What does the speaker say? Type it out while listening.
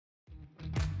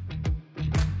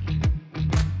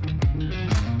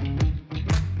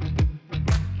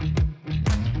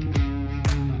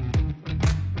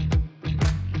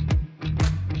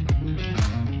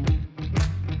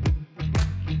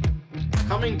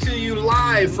coming to you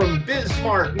live from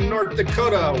Bismarck, North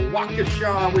Dakota,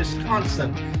 Waukesha,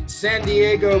 Wisconsin, San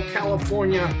Diego,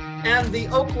 California, and the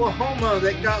Oklahoma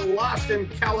that got lost in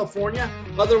California,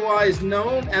 otherwise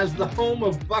known as the home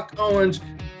of Buck Owens.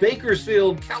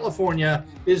 Bakersfield, California,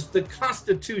 is the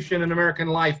Constitution in American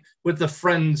life with the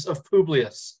Friends of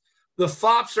Publius. The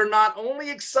FOPs are not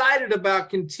only excited about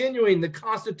continuing the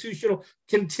constitutional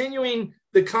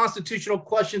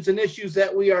questions and issues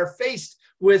that we are faced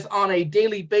with on a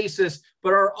daily basis,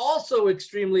 but are also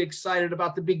extremely excited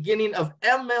about the beginning of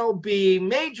MLB,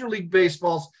 Major League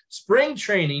Baseball's spring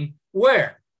training,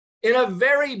 where in a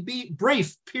very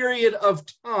brief period of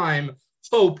time,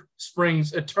 hope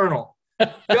springs eternal.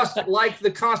 Just like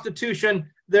the Constitution,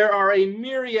 there are a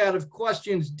myriad of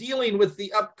questions dealing with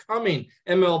the upcoming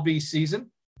MLB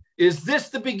season. Is this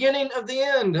the beginning of the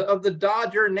end of the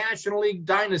Dodger National League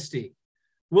dynasty?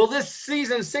 Will this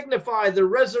season signify the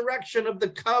resurrection of the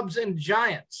Cubs and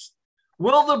Giants?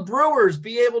 Will the Brewers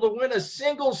be able to win a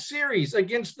single series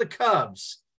against the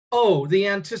Cubs? Oh, the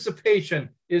anticipation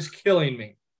is killing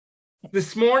me.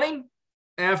 This morning,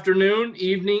 afternoon,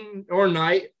 evening, or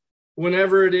night,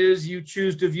 whenever it is you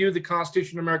choose to view the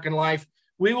Constitution of American life,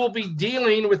 we will be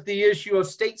dealing with the issue of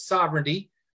state sovereignty,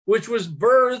 which was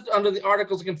birthed under the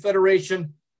Articles of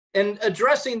Confederation, and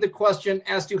addressing the question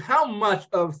as to how much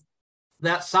of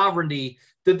that sovereignty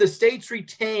did the states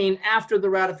retain after the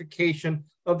ratification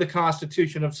of the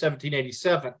Constitution of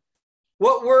 1787.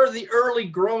 What were the early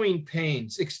growing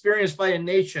pains experienced by a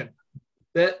nation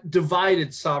that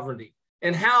divided sovereignty?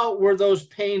 And how were those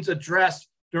pains addressed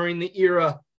during the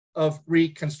era of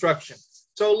Reconstruction?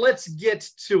 So let's get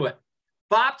to it.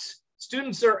 FOPs,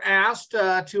 students are asked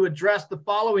to address the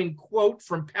following quote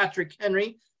from Patrick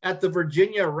Henry at the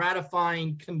Virginia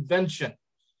Ratifying Convention.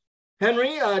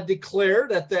 Henry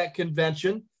declared at that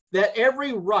convention that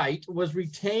every right was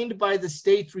retained by the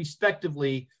states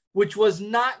respectively, which was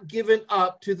not given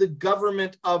up to the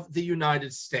government of the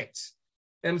United States.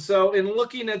 And so in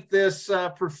looking at this,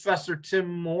 Professor Tim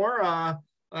Moore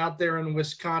out there in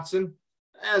Wisconsin,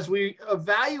 as we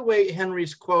evaluate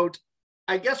Henry's quote,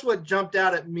 I guess what jumped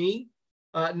out at me,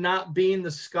 not being the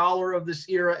scholar of this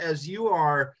era as you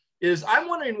are, is I'm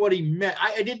wondering what he meant.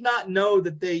 I did not know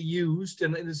that they used,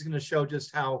 and this is going to show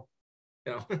just how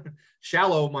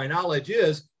shallow my knowledge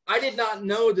is. I did not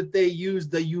know that they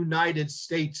used the United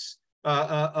States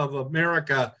of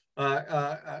America.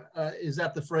 Is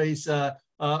that the phrase?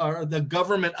 Or the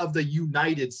government of the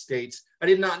United States. I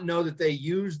did not know that they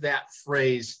used that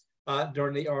phrase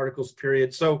during the Articles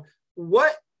period. So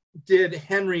what did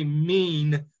Henry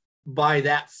mean by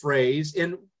that phrase,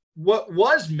 and what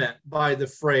was meant by the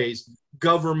phrase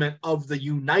government of the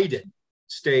United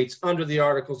States under the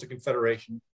Articles of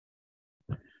Confederation?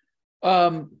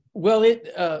 Well,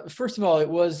 first of all, it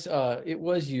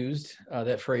was used.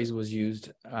 That phrase was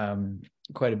used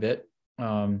quite a bit.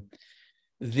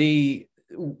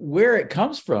 Where it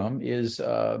comes from is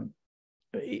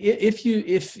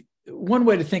if one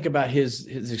way to think about his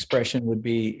expression would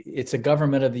be it's a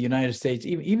government of the United States.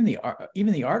 Even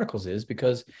the Articles is,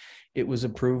 because it was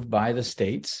approved by the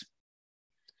states.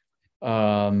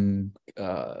 As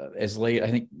late, I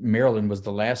think Maryland was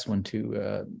the last one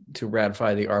to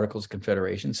ratify the Articles of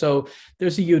Confederation. So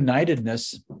there's a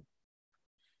unitedness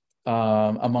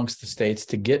amongst the states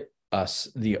to get us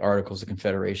the Articles of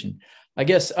Confederation. I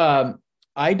guess I'm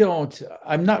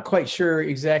not quite sure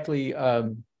exactly.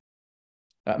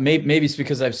 Maybe it's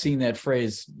because I've seen that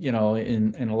phrase,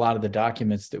 in a lot of the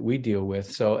documents that we deal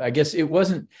with. So I guess it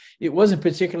wasn't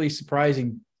particularly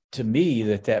surprising to me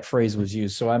that phrase was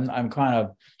used. So I'm a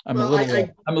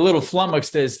little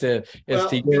flummoxed as to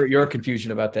your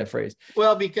confusion about that phrase.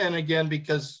 Well,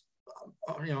 because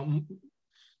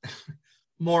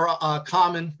more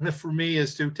common for me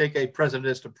is to take a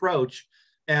presidentist approach,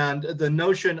 and the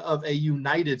notion of a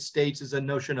United States is a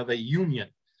notion of a union.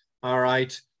 All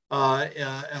right.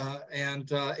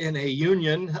 And in a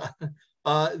union,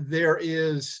 there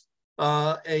is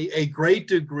a great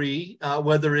degree,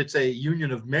 whether it's a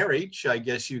union of marriage, I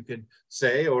guess you could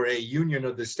say, or a union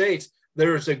of the states,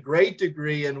 there is a great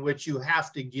degree in which you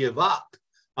have to give up,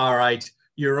 all right,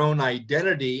 your own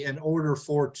identity in order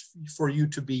for you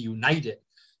to be united.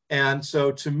 And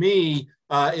so to me,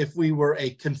 if we were a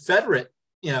Confederate,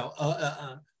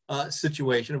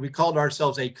 situation, if we called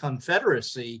ourselves a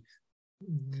confederacy,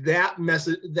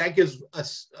 that gives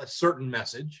us a certain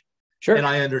message. Sure. And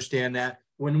I understand that.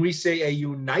 When we say a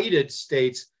United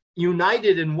States,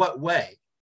 united in what way?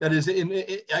 That is,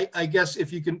 I guess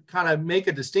if you can kind of make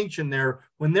a distinction there,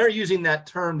 when they're using that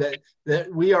term that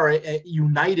we are a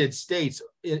United States,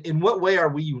 in what way are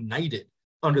we united?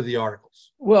 under the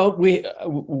Articles? Well, we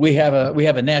have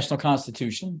a national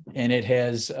constitution, and it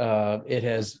has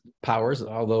powers,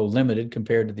 although limited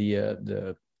compared to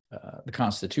the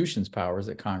Constitution's powers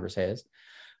that Congress has.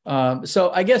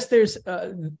 So I guess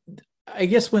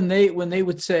when they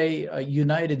would say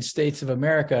United States of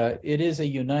America, it is a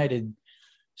united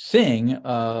thing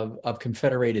of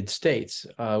confederated states,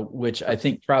 which I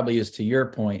think probably is to your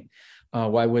point.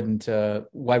 Why wouldn't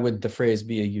the phrase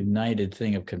be a united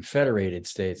thing of confederated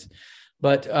states?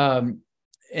 But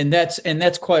and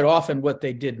that's quite often what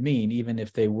they did mean, even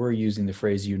if they were using the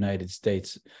phrase United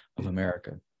States of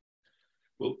America.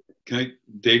 Well,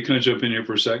 Dave, can I jump in here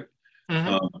for a sec?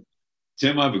 Mm-hmm.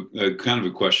 Tim, I have a kind of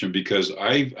a question, because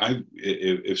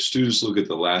if students look at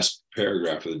the last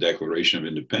paragraph of the Declaration of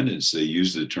Independence, they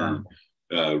use the term,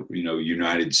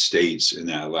 United States in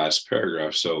that last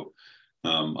paragraph. So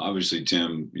obviously,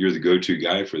 Tim, you're the go-to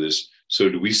guy for this. So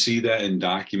do we see that in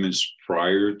documents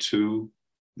prior to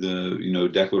the,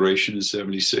 Declaration in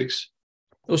 76?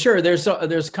 Well, sure.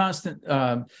 There's constant,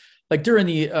 like during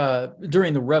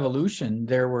the Revolution,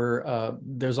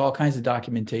 there's all kinds of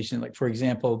documentation. Like, for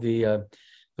example, the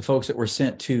folks that were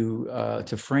sent to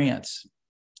France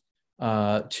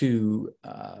to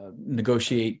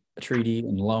negotiate a treaty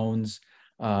and loans.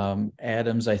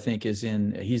 Adams, I think, he's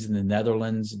in the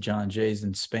Netherlands. John Jay's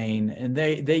in Spain, and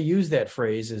they use that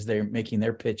phrase as they're making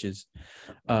their pitches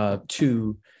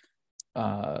to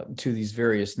these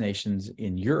various nations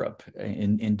in Europe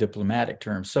in diplomatic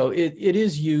terms. So it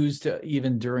is used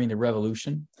even during the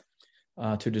Revolution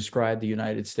to describe the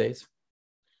United States.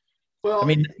 Well, I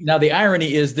mean, now the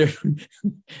irony is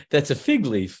that's a fig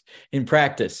leaf in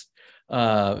practice.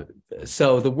 So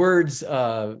the words,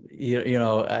 I've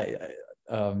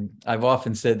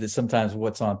often said that sometimes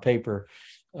what's on paper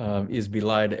is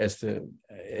belied as to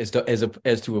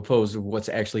opposed to what's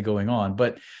actually going on.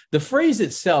 But the phrase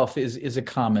itself is a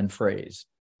common phrase.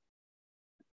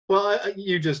 Well,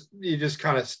 you just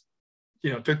kind of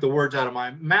took the words out of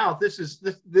my mouth. This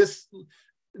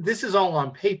is all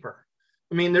on paper.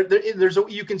 I mean,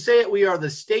 you can say it. We are the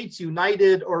States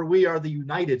United, or we are the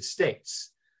United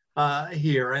States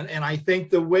here, and I think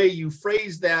the way you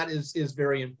phrase that is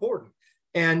very important.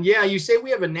 And yeah, you say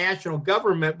we have a national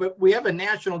government, but we have a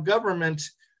national government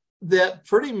that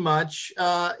pretty much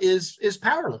is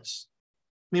powerless.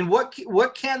 I mean,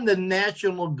 what can the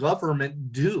national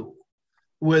government do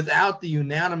without the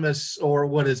unanimous, or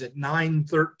what is it,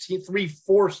 9/13,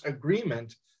 3/4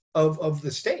 agreement of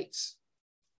the states?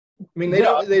 I mean, they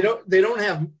don't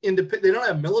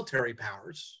have military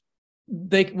powers.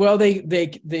 They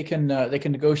can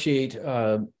negotiate.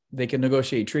 They can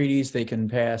negotiate treaties. They can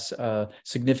pass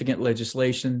significant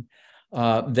legislation.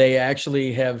 They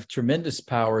actually have tremendous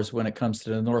powers when it comes to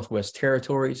the Northwest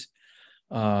Territories.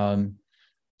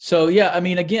 So yeah, I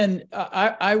mean, again,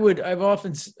 I've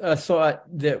often thought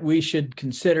that we should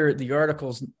consider the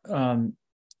Articles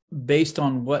based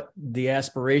on what the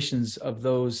aspirations of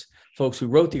those folks who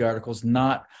wrote the Articles,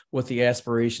 not what the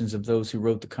aspirations of those who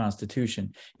wrote the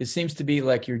Constitution. It seems to be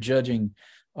like you're judging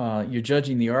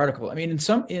the article. I mean, in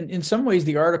some ways,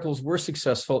 the Articles were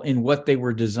successful in what they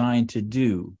were designed to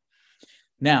do.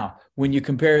 Now, when you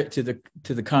compare it to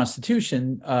the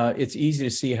Constitution, it's easy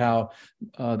to see how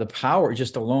the power,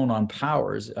 just alone on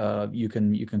powers, you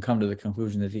can come to the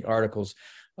conclusion that the Articles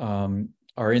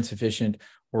are insufficient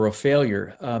or a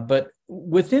failure. But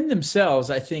within themselves,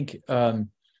 I think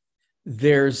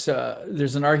there's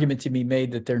an argument to be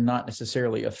made that they're not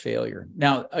necessarily a failure.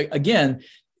 Now, again,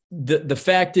 the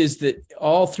fact is that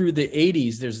all through the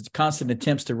 80s, there's constant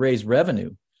attempts to raise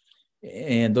revenue,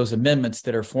 and those amendments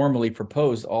that are formally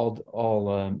proposed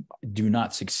all do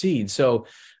not succeed. So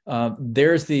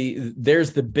there's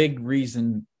the big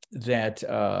reason that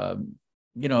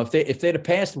if they'd have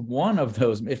passed one of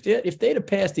those, if they'd have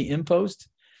passed the impost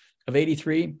of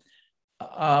 83,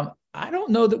 I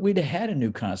don't know that we'd have had a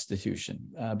new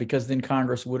Constitution, because then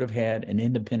Congress would have had an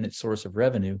independent source of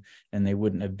revenue, and they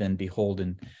wouldn't have been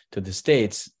beholden to the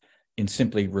states in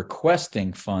simply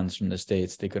requesting funds from the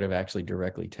states. They could have actually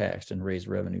directly taxed and raised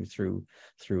revenue through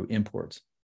imports.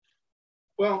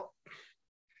 Well,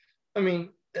 I mean,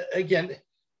 again,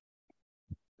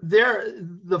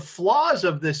 the flaws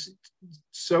of this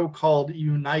so-called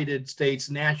United States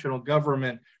national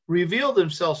government reveal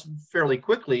themselves fairly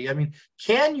quickly. I mean,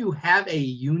 can you have a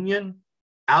union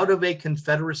out of a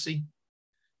confederacy?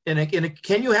 And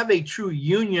can you have a true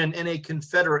union in a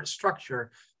Confederate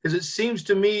structure? Because it seems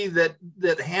to me that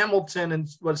Hamilton in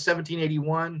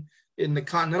 1781 in the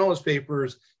Continentalist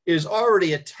Papers is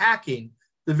already attacking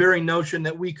the very notion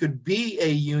that we could be a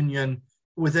union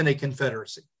within a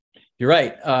confederacy. You're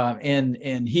right,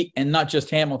 and not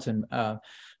just Hamilton,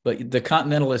 but the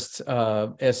Continentalists'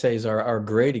 essays are a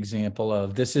great example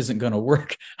of this isn't going to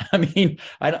work. I mean,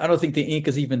 I don't think the ink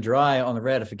is even dry on the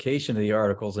ratification of the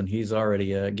Articles, and he's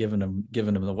already given them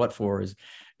the what for as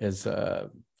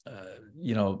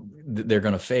you know, they're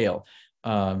going to fail.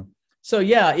 So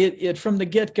yeah, it from the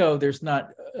get-go, there's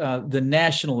not the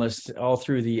nationalists all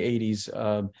through the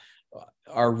 80s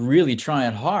are really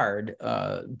trying hard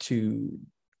to.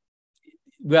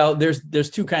 Well, there's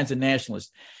two kinds of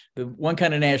nationalists. The one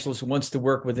kind of nationalist wants to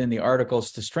work within the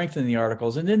Articles to strengthen the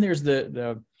Articles, and then there's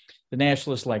the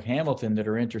nationalists like Hamilton that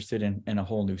are interested in a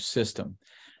whole new system.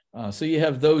 So you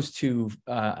have those two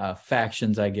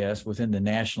factions, I guess, within the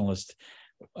nationalist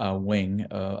wing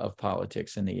of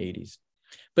politics in the 80s.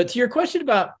 But to your question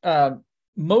about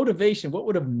motivation, what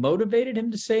would have motivated him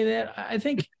to say that? I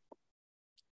think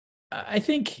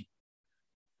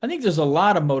there's a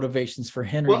lot of motivations for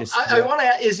Henry to say I want to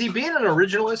ask, is he being an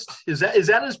originalist? Is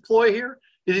that his ploy here?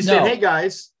 Is he saying, hey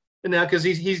guys, and now because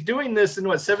he's doing this in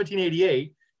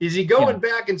 1788, is he going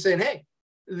back and saying, hey,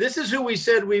 this is who we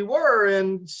said we were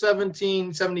in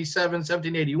 1777,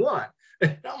 1781?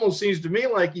 It almost seems to me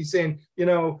like he's saying, you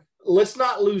know, let's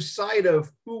not lose sight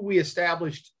of who we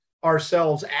established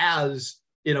ourselves as,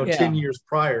 10 years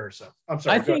prior. So I'm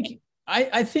sorry.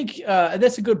 I think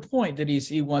that's a good point that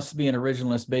he wants to be an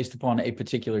originalist based upon a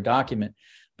particular document.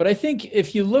 But I think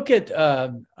if you look at,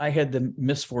 I had the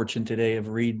misfortune today of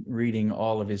reading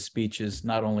all of his speeches,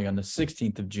 not only on the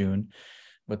 16th of June,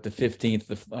 but the 15th,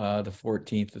 the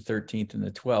 14th, the 13th, and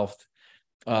the 12th.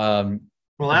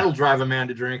 Well, that'll drive a man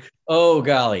to drink. Oh,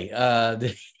 golly.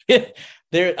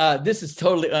 This is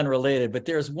totally unrelated, but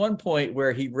there's one point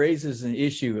where he raises an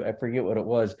issue. I forget what it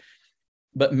was.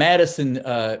 But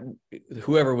Madison,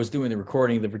 whoever was doing the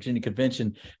recording of the Virginia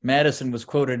Convention, Madison was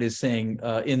quoted as saying,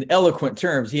 in eloquent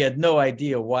terms, he had no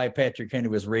idea why Patrick Henry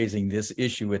was raising this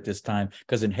issue at this time,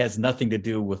 because it has nothing to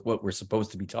do with what we're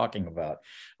supposed to be talking about.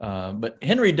 But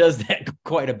Henry does that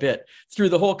quite a bit through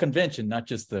the whole convention, not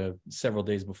just the several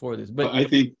days before this. But I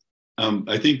think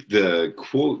the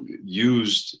quote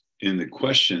used in the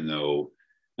question, though,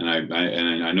 and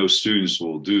I know students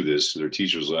will do this. Their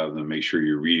teachers will have them make sure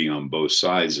you're reading on both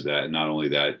sides of that. And not only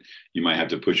that, you might have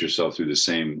to put yourself through the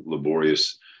same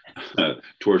laborious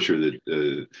torture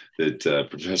that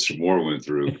Professor Moore went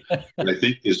through. But I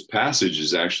think his passage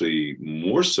is actually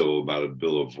more so about a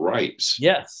Bill of Rights.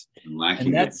 Yes, lacking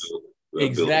and that's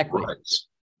exactly. Bill of Rights.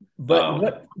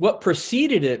 But what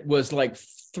preceded it was like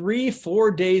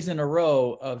 3-4 days in a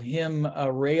row of him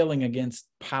railing against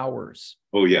powers.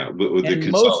 Oh yeah, but with the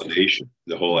consolidation,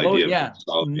 the whole idea of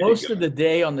consolidating. Most of the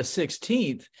day on the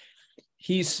 16th,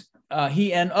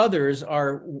 he and others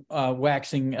are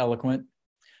waxing eloquent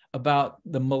about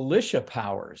the militia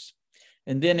powers.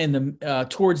 And then in the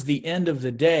towards the end of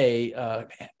the day,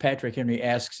 Patrick Henry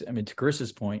asks, to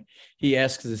Chris's point, he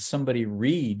asks that somebody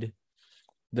read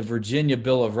the Virginia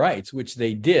Bill of Rights, which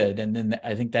they did. And then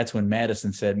I think that's when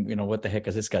Madison said, what the heck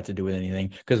has this got to do with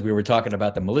anything? Because we were talking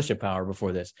about the militia power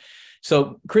before this.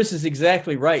 So Chris is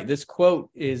exactly right. This quote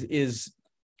is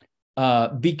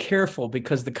be careful,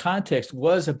 because the context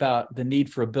was about the need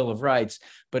for a Bill of Rights,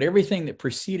 but everything that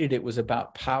preceded it was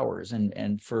about powers.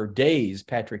 And for days,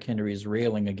 Patrick Henry is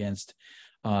railing against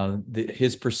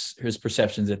his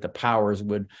perceptions that the powers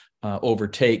would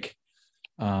overtake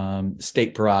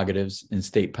state prerogatives and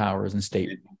state powers and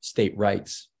state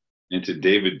rights. And to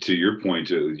David, to your point,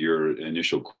 to your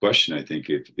initial question, I think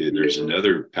if there's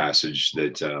another passage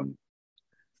that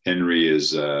Henry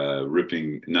is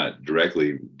ripping, not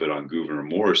directly, but on Gouverneur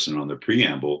Morrison on the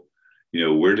preamble,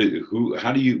 where do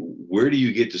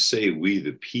you get to say we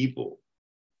the people?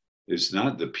 It's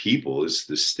not the people, it's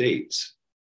the states.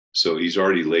 So he's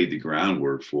already laid the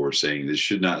groundwork for saying this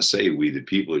should not say we the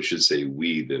people, it should say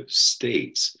we the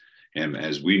states. And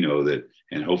as we know that,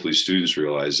 and hopefully students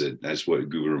realize that that's what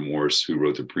Gouverneur Morris, who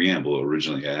wrote the preamble,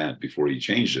 originally had before he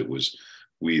changed it, was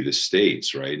we the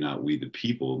states, right? Not we the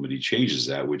people, but he changes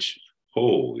that, which,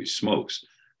 holy smokes,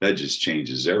 that just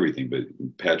changes everything. But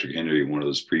Patrick Henry, in one of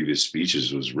those previous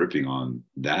speeches, was ripping on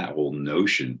that whole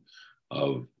notion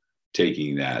of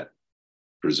taking that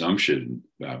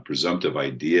presumptive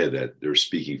idea that they're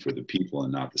speaking for the people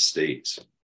and not the states.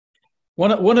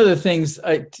 One of the things,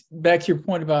 back to your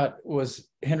point about was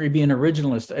Henry being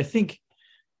originalist, I think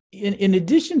in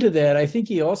addition to that, I think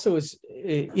he also is,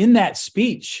 in that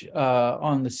speech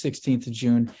on the 16th of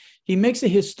June, he makes a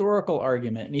historical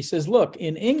argument. And he says, look,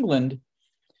 in England,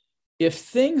 if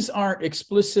things aren't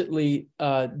explicitly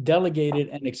delegated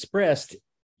and expressed,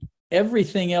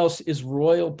 everything else is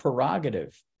royal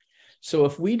prerogative. So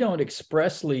if we don't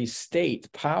expressly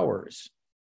state powers,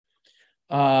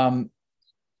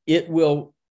 it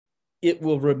will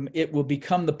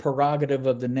become the prerogative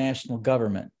of the national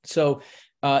government. So,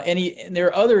 and there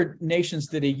are other nations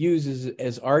that he uses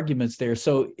as arguments there.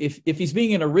 So if he's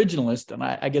being an originalist, and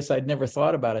I guess I'd never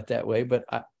thought about it that way, but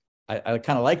I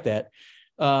kind of like that.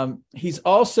 He's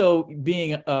also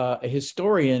being a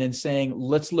historian and saying,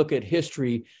 let's look at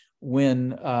history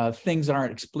when things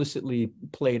aren't explicitly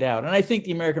played out. And I think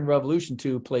the American Revolution,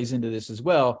 too, plays into this as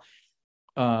well,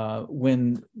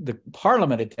 when the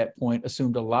Parliament at that point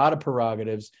assumed a lot of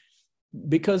prerogatives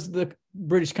because the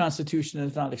British Constitution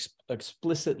is not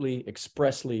explicitly,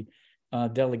 expressly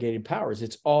delegated powers.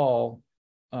 It's all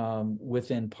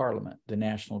within Parliament, the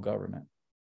national government.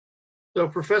 So,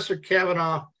 Professor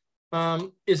Kavanaugh,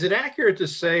 is it accurate to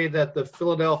say that the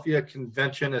Philadelphia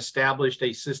Convention established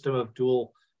a system of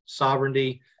dual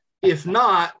sovereignty? If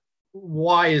not,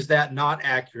 why is that not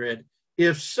accurate?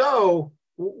 If so,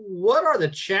 what are the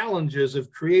challenges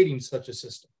of creating such a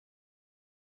system?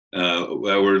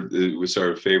 Well, it's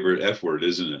our favorite F word,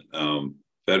 isn't it?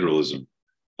 Federalism.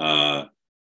 I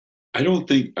don't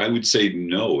think I would say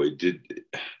no. It did.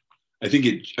 I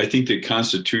think the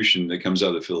Constitution that comes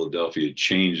out of Philadelphia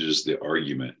changes the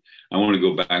argument. I want to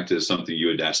go back to something you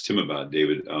had asked him about,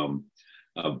 David.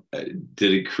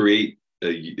 Did it create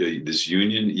this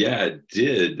union? Yeah, it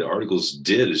did. The Articles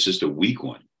did. It's just a weak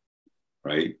one,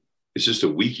 right? It's just a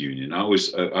weak union. I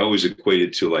always equate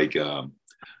it to like.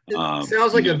 It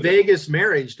sounds like a Vegas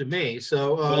marriage to me.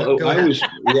 So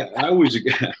I always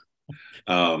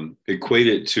equate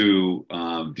it to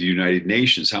the United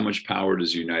Nations. How much power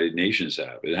does the United Nations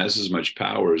have? It has as much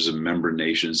power as the member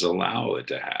nations allow it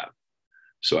to have.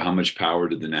 So how much power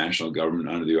did the national government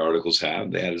under the Articles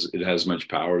have? It has as much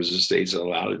power as the states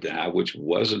allowed it to have, which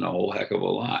wasn't a whole heck of a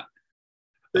lot.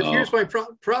 But here's my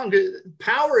problem.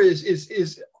 Power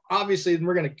is obviously, and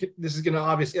that's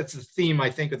the theme,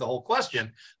 I think, of the whole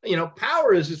question.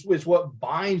 Power is what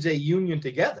binds a union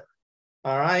together.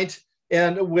 All right.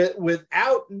 And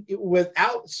without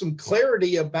some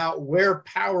clarity about where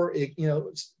power,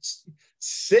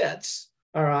 sits,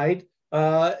 all right,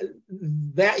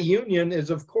 that union is,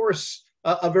 of course,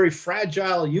 a very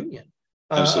fragile union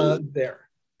there.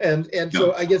 And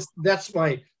so I guess that's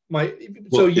my.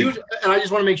 So and I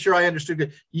just want to make sure I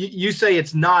understood. You say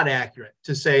it's not accurate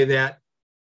to say that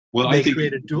they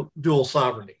created dual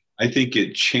sovereignty. I think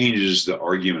it changes the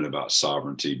argument about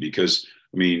sovereignty because,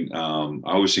 I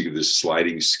always think of this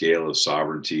sliding scale of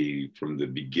sovereignty from the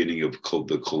beginning of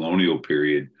the colonial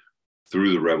period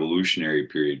through the revolutionary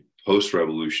period,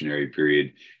 post-revolutionary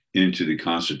period, into the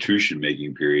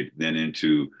Constitution-making period, then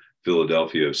into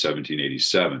Philadelphia of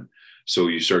 1787. So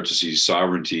you start to see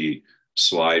sovereignty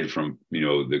slide from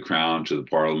the crown to the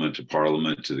parliament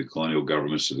to the colonial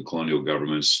governments to the colonial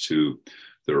governments to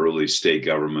the early state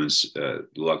governments.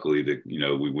 Luckily,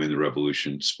 we win the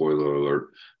revolution. Spoiler alert!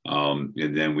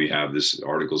 And then we have this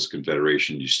Articles of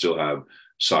Confederation. You still have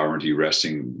sovereignty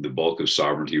resting, the bulk of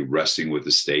sovereignty resting with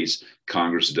the states.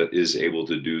 Congress is able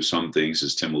to do some things,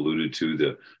 as Tim alluded to.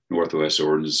 The Northwest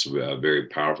Ordinance, a very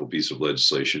powerful piece of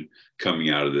legislation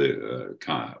coming out of the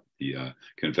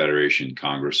Confederation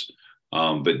Congress.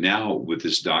 But now with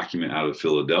this document out of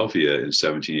Philadelphia in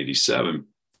 1787,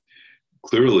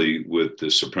 clearly with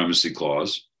the Supremacy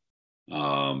Clause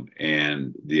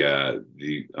and the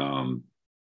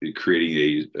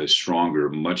creating a stronger,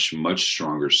 much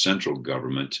stronger central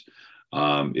government,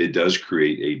 it does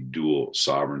create a dual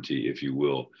sovereignty, if you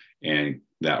will. And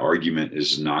that argument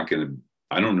is not going to.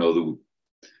 I don't know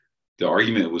the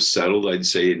argument was settled, I'd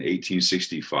say, in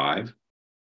 1865.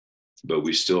 But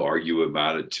we still argue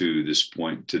about it to this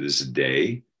point, to this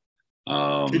day.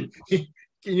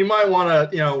 You might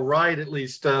want to, write at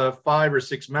least 5 or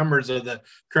 6 members of the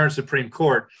current Supreme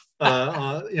Court.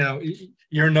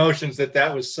 Your notions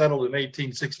that was settled in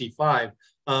 1865.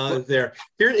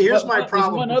 Here's my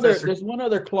problem. There's one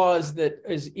other clause that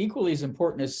is equally as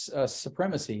important as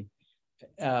supremacy,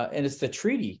 and it's the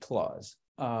treaty clause.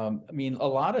 A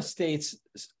lot of states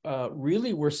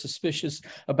really were suspicious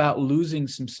about losing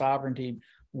some sovereignty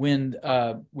when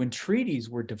treaties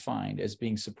were defined as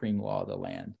being supreme law of the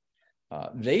land.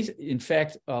 In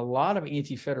fact, a lot of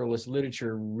anti-federalist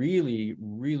literature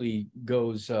really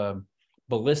goes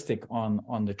ballistic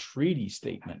on the treaty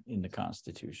statement in the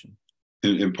Constitution.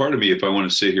 And part of me, if I want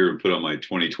to sit here and put on my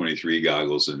 2023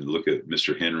 goggles and look at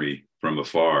Mr. Henry from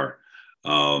afar,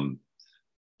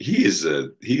 he's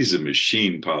a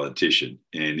machine politician,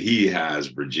 and he has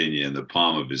Virginia in the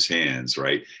palm of his hands,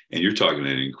 right? And you're talking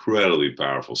an incredibly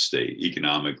powerful state,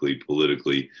 economically,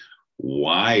 politically,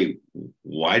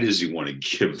 why does he want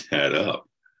to give that up?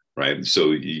 Right.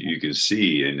 So you can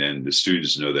see, and then the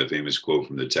students know that famous quote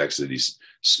from the text that he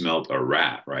smelt a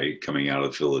rat, right, coming out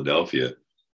of Philadelphia.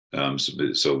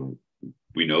 So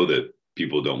we know that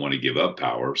people don't want to give up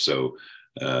power. So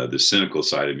the cynical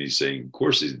side of me saying, of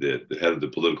course, he's the head of the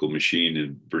political machine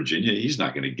in Virginia. He's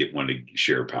not going to want to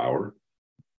share power.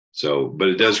 So, but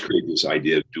it does create this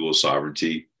idea of dual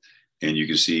sovereignty. And you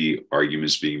can see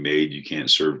arguments being made. You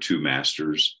can't serve two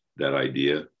masters, that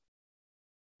idea.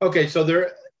 Okay, so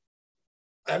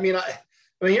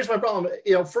here's my problem.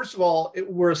 First of all,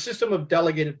 we're a system of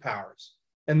delegated powers,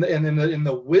 and in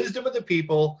the wisdom of the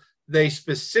people, they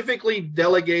specifically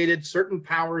delegated certain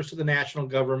powers to the national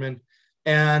government,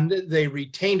 and they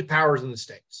retained powers in the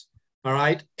states. All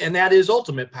right, and that is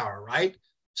ultimate power, right?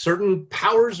 Certain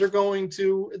powers are going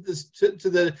to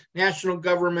the national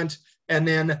government, and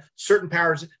then certain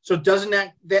powers. So doesn't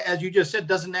that, as you just said,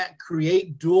 doesn't that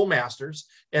create dual masters,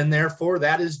 and therefore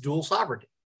that is dual sovereignty?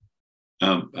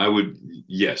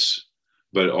 Yes,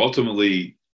 but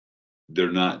ultimately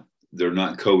they're not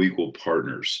co-equal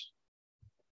partners,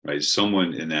 right?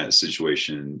 Someone in that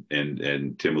situation,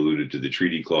 and Tim alluded to the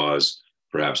treaty clause,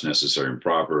 perhaps necessary and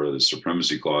proper, or the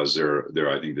supremacy clause. I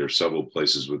think there are several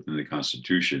places within the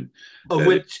Constitution of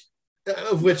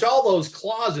which all those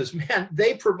clauses, man,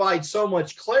 they provide so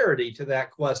much clarity to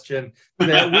that question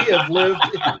that we have lived.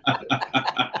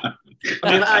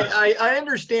 I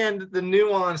understand the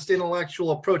nuanced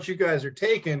intellectual approach you guys are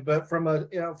taking, but from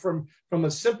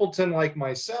a simpleton like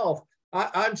myself,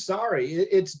 I'm sorry,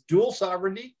 it's dual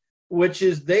sovereignty, which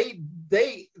is they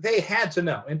had to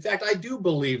know. In fact, I do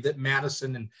believe that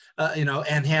Madison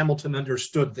and Hamilton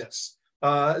understood this,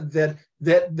 that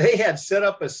they had set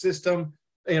up a system,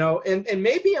 and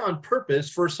maybe on purpose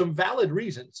for some valid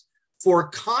reasons, for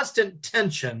constant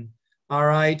tension. All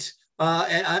right,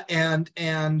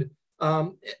 and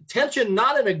tension,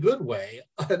 not in a good way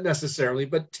necessarily,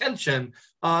 but tension,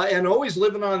 and always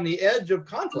living on the edge of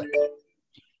conflict.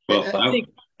 Well,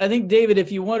 I think, David,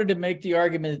 if you wanted to make the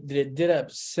argument that it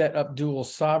did set up dual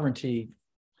sovereignty,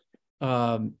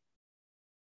 I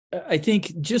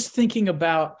think just thinking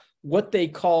about what they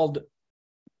called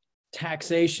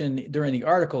taxation during the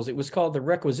Articles, it was called the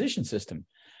requisition system.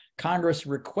 Congress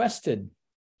requested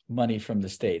money from the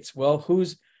states. Well,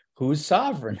 who's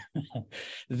sovereign?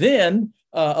 Then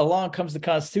along comes the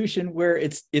Constitution, where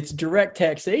it's direct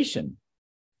taxation.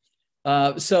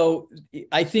 So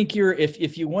I think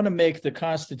if you want to make the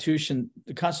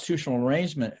constitutional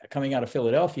arrangement coming out of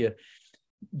Philadelphia,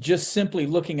 just simply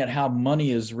looking at how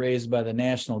money is raised by the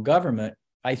national government,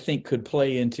 I think could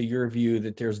play into your view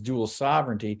that there's dual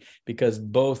sovereignty, because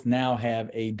both now have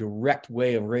a direct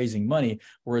way of raising money,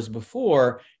 whereas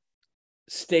before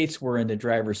states were in the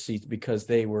driver's seat because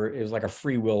it was like a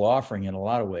free will offering in a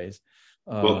lot of ways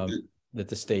that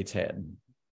the states had.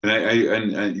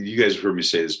 And you guys have heard me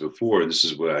say this before, and this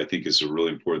is what I think is a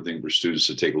really important thing for students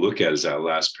to take a look at, is that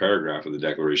last paragraph of the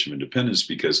Declaration of Independence,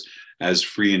 because as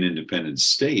free and independent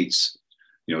states,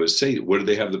 what do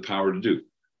they have the power to do?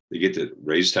 They get to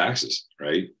raise taxes,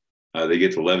 right? They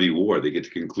get to levy war. They get to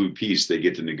conclude peace. They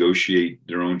get to negotiate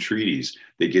their own treaties.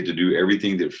 They get to do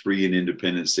everything that free and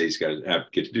independent states get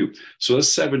to do. So that's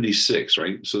 76,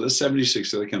 right? So that's 76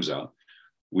 that comes out.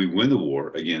 We win the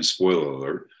war, again, spoiler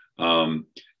alert. And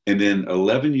then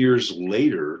 11 years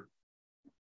later,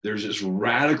 there's this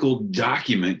radical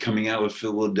document coming out of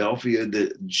Philadelphia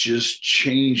that just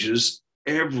changes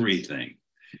everything.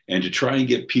 And to try and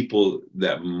get people,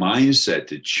 that mindset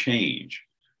to change,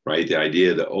 right? The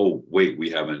idea that, oh, wait, we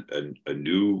have a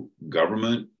new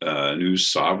government, a new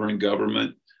sovereign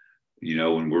government,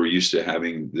 and we're used to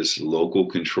having this local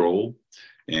control.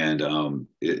 And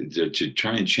to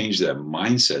try and change that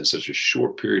mindset in such a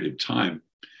short period of time,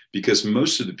 because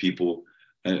most of the people,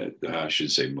 I should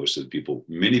say most of the people,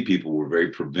 many people were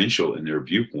very provincial in their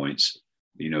viewpoints.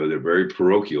 They're very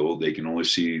parochial. They can only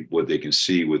see what they can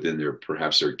see within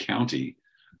perhaps their county.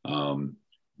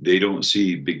 They don't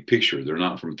see big picture. They're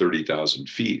not from 30,000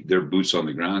 feet. They're boots on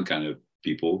the ground kind of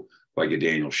people, like a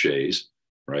Daniel Shays,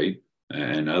 right?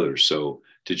 And others. So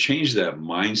to change that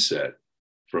mindset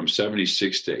from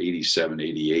 76 to 87,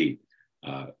 88,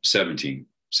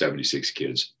 76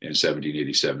 kids, and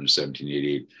 1787 to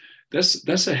 1788,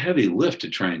 that's a heavy lift to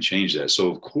try and change that. So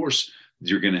of course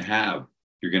you're going to have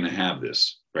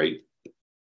this, right?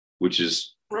 Which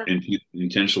is right.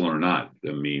 Intentional or not.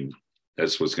 I mean,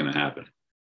 that's what's going to happen.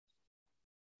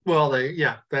 Well,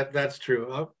 that's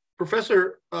true.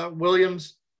 Professor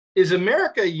Williams, is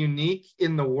America unique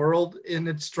in the world in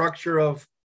its structure of,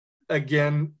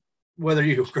 again, whether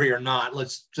you agree or not,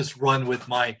 let's just run with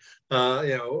my,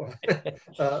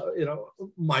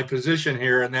 my position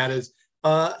here, and that is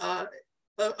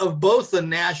of both the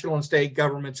national and state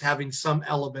governments having some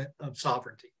element of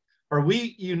sovereignty. Are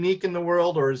we unique in the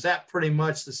world, or is that pretty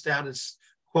much the status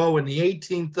quo in the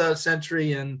 18th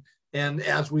century and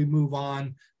as we move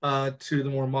on to the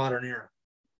more modern era?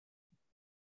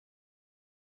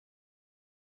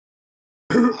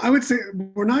 I would say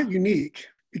we're not unique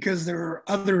because there are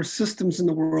other systems in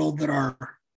the world that are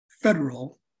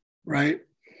federal, right?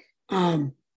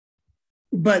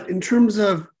 But in terms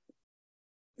of,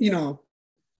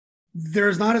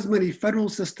 there's not as many federal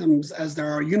systems as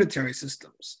there are unitary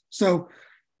systems. So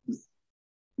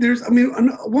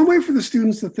one way for the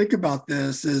students to think about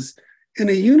this is in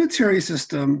a unitary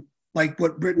system, like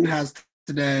what Britain has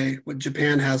today, what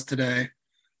Japan has today,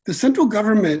 the central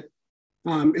government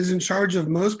is in charge of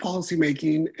most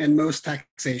policymaking and most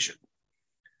taxation,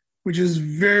 which is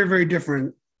very, very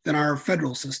different than our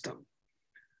federal system.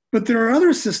 But there are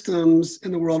other systems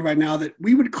in the world right now that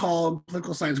we would call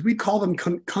political science, we'd call them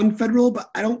confederal, but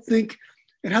I don't think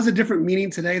it has a different meaning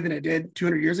today than it did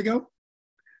 200 years ago.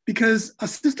 Because a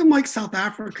system like South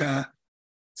Africa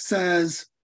says,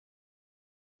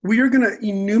 we are going to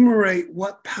enumerate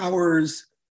what powers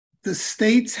the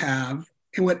states have,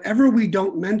 and whatever we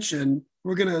don't mention,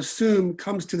 we're going to assume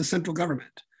comes to the central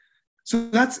government. So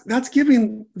that's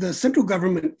giving the central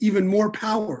government even more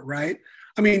power, right?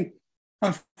 I mean,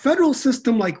 a federal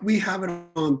system like we have it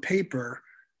on paper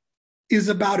is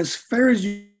about as fair as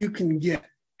you can get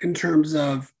in terms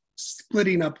of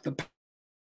splitting up the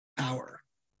power.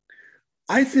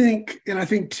 I think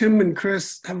Tim and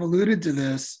Chris have alluded to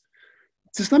this,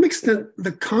 to some extent,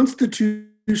 the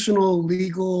constitutional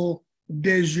legal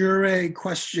de jure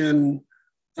question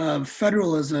of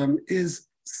federalism is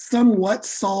somewhat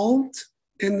solved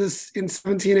in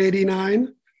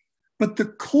 1789, but the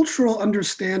cultural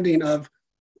understanding of,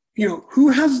 who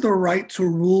has the right to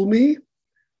rule me?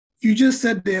 You just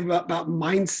said, Dave, about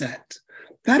mindset.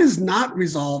 That is not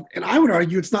resolved, and I would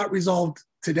argue it's not resolved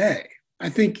today. I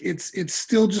think it's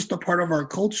still just a part of our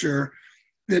culture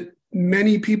that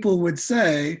many people would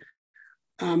say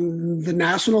the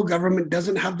national government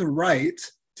doesn't have the right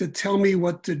to tell me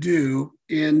what to do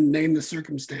in name the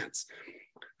circumstance.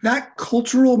 That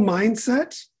cultural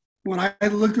mindset, when I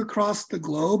look across the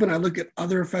globe and I look at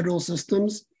other federal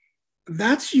systems,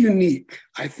 that's unique,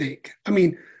 I think. I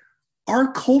mean,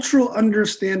 our cultural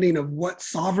understanding of what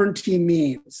sovereignty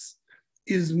means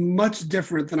is much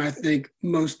different than I think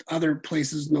most other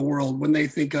places in the world when they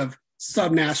think of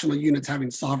subnational units having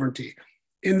sovereignty.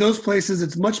 In those places,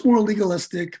 it's much more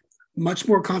legalistic, much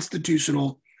more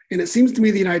constitutional, and it seems to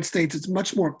me the United States is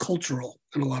much more cultural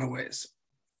in a lot of ways.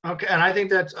 Okay, and I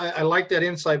think I like that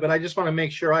insight, but I just want to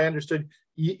make sure I understood.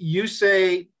 You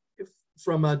say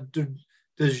from a de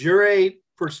jure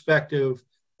perspective,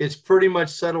 it's pretty much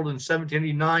settled in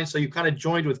 1789, so you kind of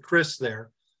joined with Chris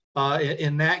there.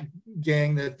 In that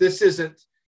gang, that this isn't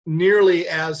nearly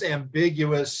as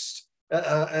ambiguous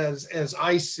as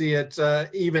I see it,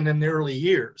 even in the early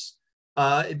years.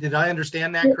 Did I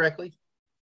understand that correctly?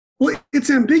 Well, it's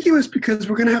ambiguous because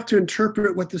we're going to have to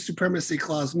interpret what the supremacy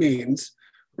clause means,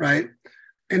 right?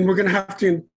 And we're going to have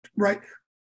to, right?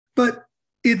 But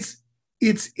it's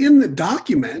in the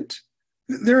document.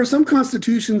 There are some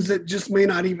constitutions that just may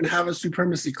not even have a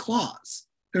supremacy clause.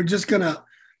 They're just going to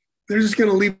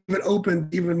leave it open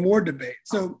to even more debate.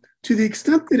 So to the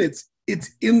extent that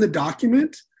it's in the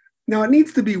document, now it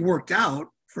needs to be worked out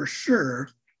for sure,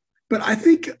 but I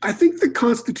think the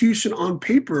Constitution on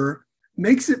paper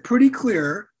makes it pretty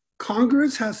clear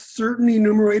Congress has certain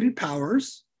enumerated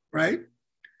powers, right?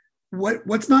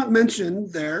 What's not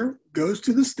mentioned there goes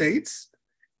to the states,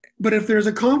 but if there's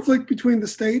a conflict between the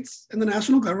states and the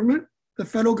national government, the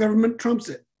federal government trumps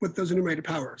it with those enumerated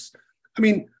powers. I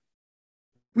mean,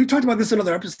 we've talked about this in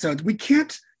other episodes. We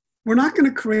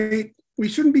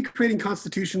shouldn't be creating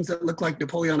constitutions that look like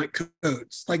Napoleonic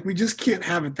codes. Like, we just can't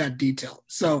have it that detailed.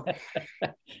 So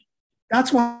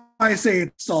that's why I say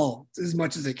it's solved as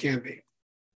much as it can be.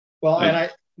 Well,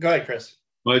 go ahead, Chris.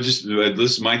 Well,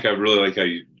 listen, Mike, I really like how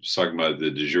you was talking about the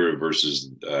de jure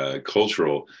versus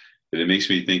cultural. And it makes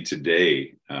me think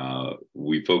today,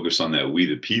 we focus on that we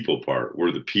the people part.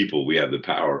 We're the people, we have the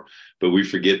power. But we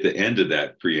forget the end of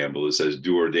that preamble. It says,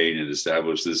 do ordain and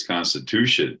establish this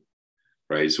Constitution,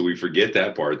 right? So we forget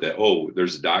that part, that,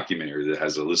 there's a document here that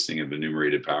has a listing of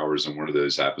enumerated powers, and one of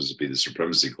those happens to be the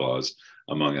Supremacy Clause,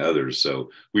 among others. So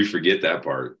we forget that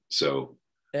part. So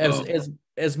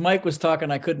as Mike was talking,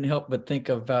 I couldn't help but think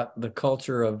about the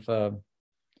culture of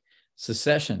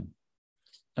secession.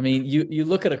 I mean, you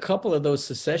look at a couple of those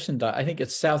secession. I think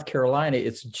it's South Carolina.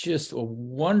 It's just a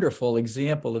wonderful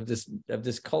example of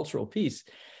this cultural piece.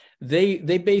 They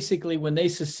basically, when they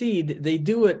secede, they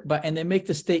do it and they make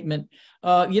the statement,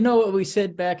 you know what we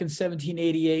said back in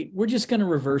 1788? We're just going to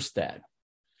reverse that.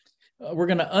 We're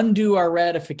going to undo our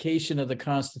ratification of the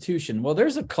Constitution. Well,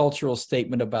 there's a cultural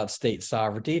statement about state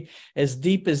sovereignty as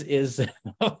deep as is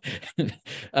that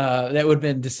would have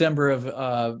been December of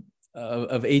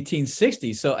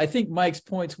 1860. So I think Mike's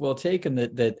point's well taken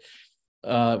that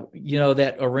you know,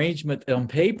 that arrangement on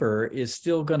paper is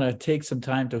still going to take some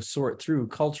time to sort through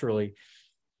culturally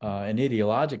and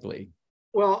ideologically.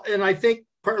 Well, and I think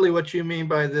partly what you mean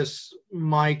by this,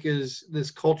 Mike, is this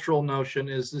cultural notion,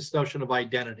 is this notion of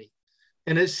identity.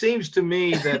 And it seems to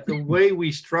me that the way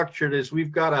we structured is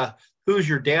we've got a who's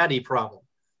your daddy problem.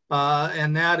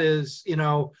 And that is, you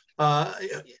know,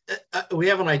 we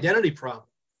have an identity problem.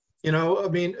 You know, I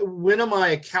mean, when am I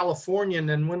a Californian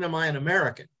and when am I an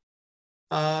American?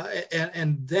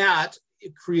 And that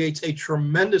creates a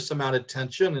tremendous amount of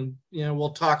tension. And, you know,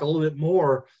 we'll talk a little bit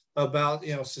more about,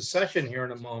 you know, secession here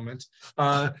in a moment.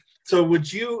 So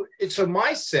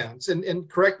my sense, and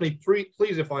correct me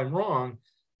please if I'm wrong,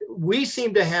 we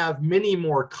seem to have many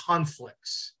more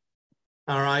conflicts,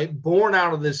 all right, born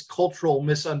out of this cultural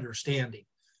misunderstanding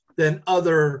than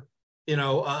other, you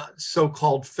know,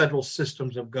 so-called federal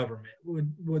systems of government.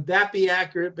 Would that be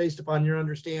accurate based upon your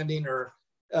understanding, or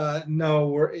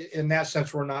no, in that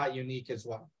sense, we're not unique as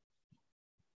well?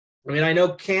 I mean, I know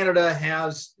Canada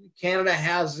has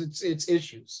its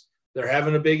issues. They're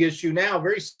having a big issue now,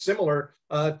 very similar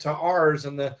to ours,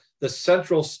 and the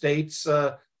central states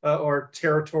or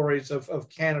territories of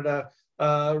Canada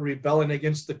rebelling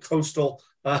against the coastal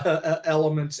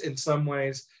elements in some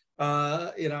ways.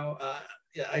 You know,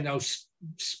 I know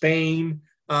Spain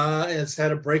has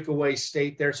had a breakaway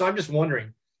state there. So I'm just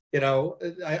wondering, you know,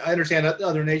 I understand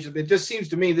other nations, but it just seems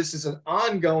to me this is an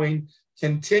ongoing,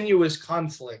 continuous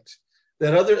conflict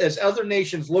that as other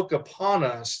nations look upon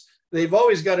us, they've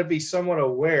always got to be somewhat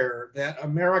aware that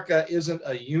America isn't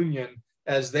a union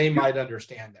as they might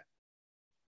understand it.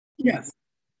 Yes.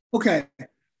 Okay.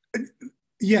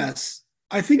 Yes.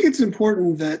 I think it's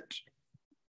important that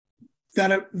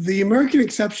the American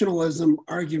exceptionalism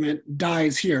argument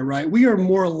dies here, right? We are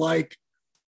more like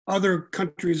other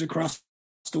countries across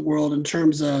the world in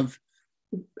terms of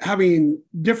having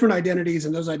different identities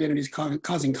and those identities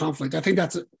causing conflict. I think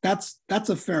that's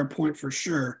a fair point for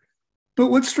sure. But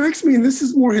what strikes me, and this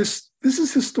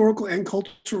is historical and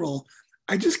cultural,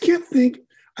 I just can't think.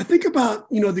 I think about,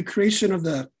 you know, the creation of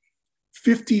the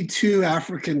 52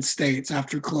 African states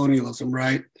after colonialism,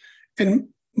 right? And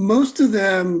most of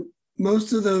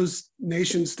those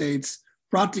nation states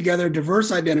brought together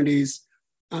diverse identities,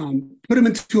 put them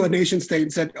into a nation state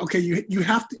and said, okay, you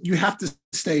have to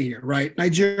stay here, right?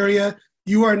 Nigeria,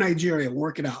 you are Nigeria,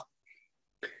 work it out.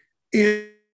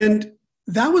 And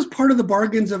that was part of the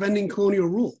bargains of ending colonial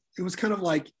rule. It was kind of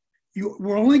like,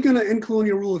 we're only going to end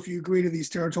colonial rule if you agree to these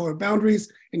territorial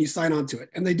boundaries and you sign on to it.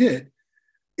 And they did.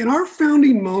 In our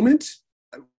founding moment,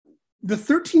 the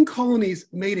 13 colonies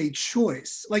made a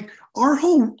choice. Like our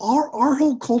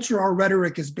whole culture, our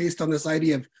rhetoric is based on this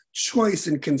idea of choice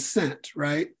and consent,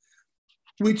 right?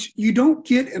 Which you don't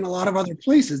get in a lot of other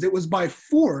places. It was by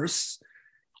force,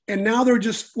 and now they're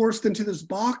just forced into this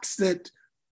box that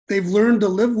they've learned to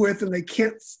live with, and they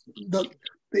can't. The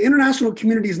international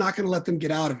community is not going to let them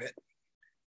get out of it.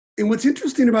 And what's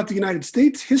interesting about the United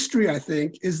States history, I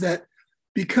think, is that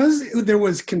because there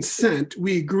was consent,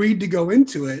 we agreed to go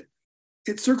into it.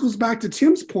 It circles back to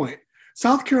Tim's point.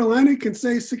 South Carolina can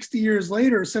say 60 years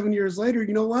later, 7 years later,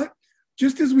 you know what?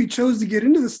 Just as we chose to get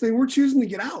into this thing, we're choosing to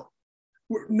get out.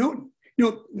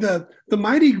 The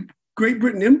mighty Great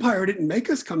Britain Empire didn't make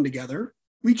us come together.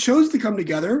 We chose to come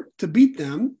together to beat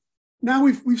them. Now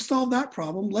we've solved that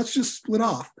problem. Let's just split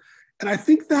off. And I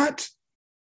think that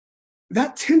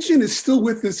tension is still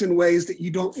with us in ways that you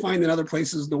don't find in other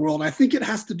places in the world. I think it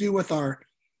has to do with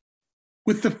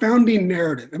the founding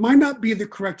narrative. It might not be the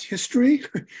correct history,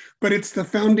 but it's the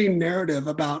founding narrative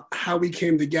about how we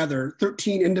came together,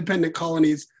 13 independent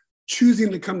colonies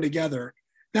choosing to come together.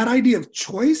 That idea of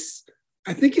choice,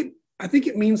 I think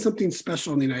it means something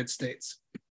special in the United States.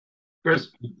 Chris?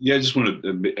 Yeah, I just want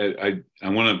to, I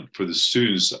want to, for the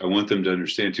students, I want them to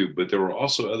understand too, but there were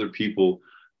also other people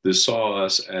that saw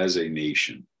us as a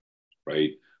nation,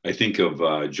 right? I think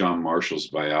of John Marshall's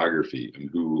biography,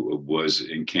 who was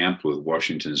encamped with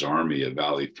Washington's army at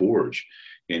Valley Forge.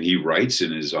 And he writes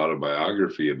in his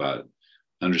autobiography about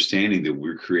understanding that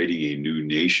we're creating a new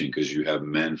nation because you have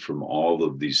men from all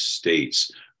of these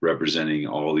states representing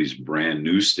all these brand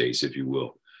new states, if you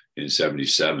will. in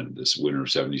 77, this winter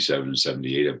of 77 and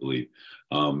 78, I believe.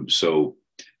 So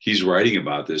he's writing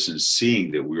about this and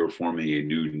seeing that we were forming a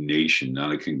new nation,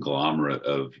 not a conglomerate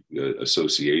of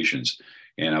associations.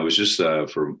 And I was just,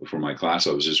 for my class,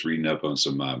 I was just reading up on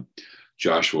some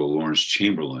Joshua Lawrence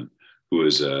Chamberlain, who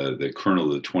was the colonel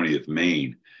of the 20th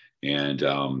Maine, and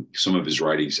some of his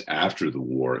writings after the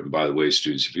war. And by the way,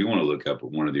 students, if you want to look up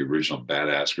one of the original bad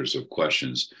askers of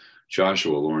questions,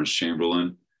 Joshua Lawrence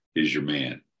Chamberlain is your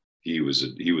man. He was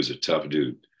a tough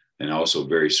dude and also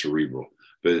very cerebral.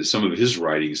 But some of his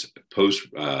writings post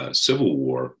Civil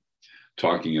War,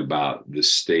 talking about the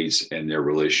states and their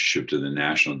relationship to the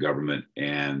national government,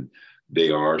 and they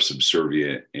are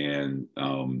subservient. And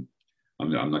I'm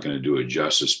not going to do it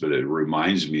justice, but it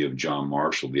reminds me of John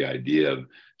Marshall, the idea of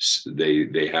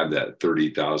they have that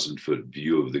 30,000-foot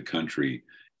view of the country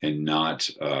and not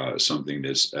something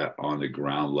that's on the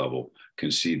ground level, can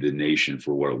see the nation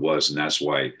for what it was. And that's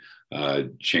why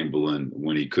Chamberlain,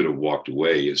 when he could have walked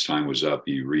away, his time was up,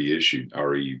 he reissued,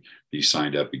 or he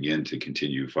signed up again to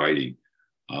continue fighting,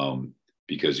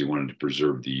 because he wanted to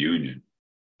preserve the Union.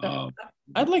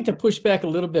 I'd like to push back a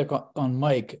little bit on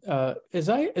Mike. As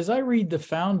I read the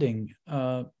founding,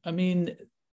 I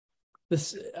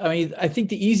think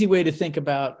the easy way to think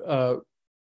about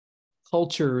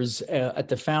cultures at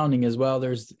the founding as well,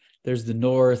 there's the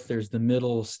North, there's the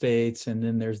Middle states, and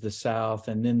then there's the South,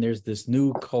 and then there's this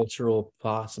new cultural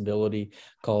possibility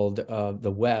called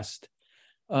the West.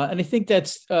 And I think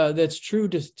that's true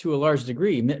to a large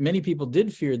degree. Many people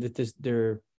did fear that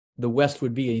the West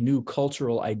would be a new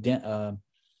cultural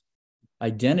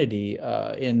identity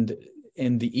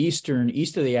in the east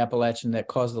of the Appalachian that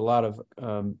caused a lot of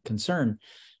concern.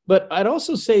 But I'd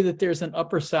also say that there's an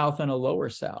upper South and a lower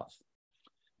South.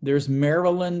 There's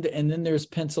Maryland, and then there's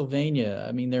Pennsylvania.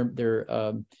 I mean,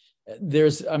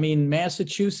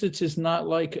 Massachusetts is not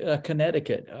like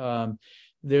Connecticut.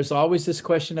 There's always this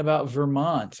question about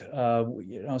Vermont.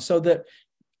 So that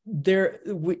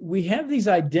we have these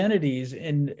identities,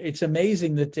 and it's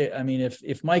amazing that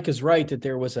if Mike is right that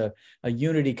there was a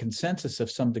unity consensus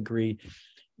of some degree,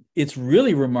 it's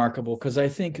really remarkable, because I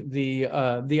think the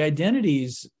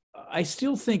identities, I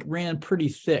still think, ran pretty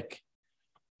thick,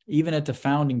 even at the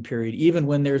founding period, even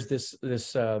when there's this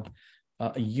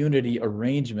unity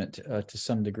arrangement to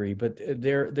some degree. But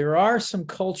there are some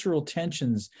cultural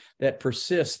tensions that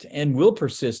persist and will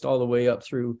persist all the way up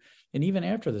through and even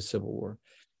after the Civil War.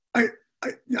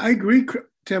 I agree,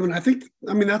 Tim, and I think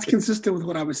that's consistent with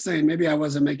what I was saying. Maybe I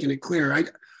wasn't making it clear. I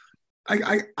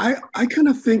kind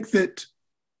of think that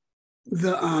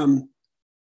the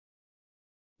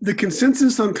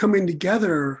consensus on coming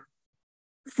together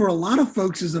for a lot of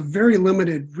folks is a very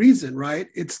limited reason, right?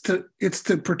 It's to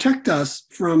protect us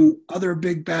from other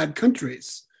big bad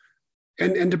countries,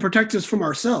 and to protect us from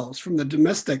ourselves, from the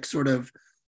domestic sort of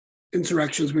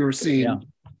insurrections we were seeing.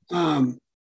 Yeah.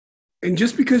 And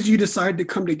just because you decide to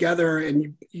come together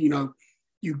and you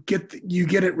get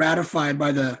it ratified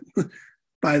by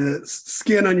the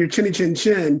skin on your chinny chin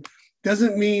chin,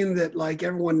 doesn't mean that like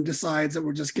everyone decides that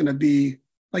we're just going to be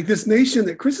like this nation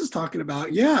that Chris is talking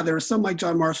about. Yeah, there are some like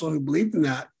John Marshall who believed in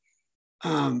that,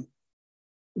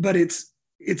 but it's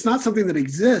not something that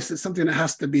exists. It's something that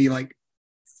has to be like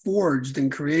forged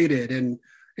and created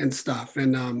and stuff.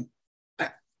 And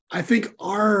I think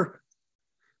our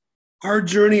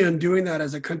journey on doing that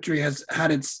as a country has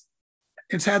had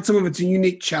had some of its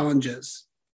unique challenges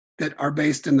that are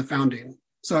based in the founding.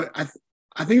 So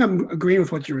I think I'm agreeing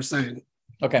with what you were saying.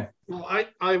 Okay. Well,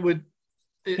 I would.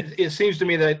 It seems to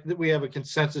me that we have a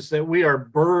consensus that we are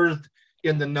birthed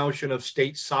in the notion of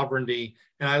state sovereignty,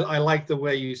 and I like the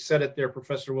way you said it there,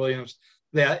 Professor Williams.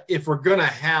 That if we're going to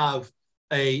have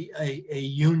a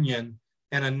union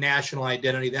and a national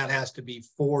identity, that has to be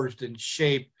forged and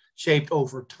shaped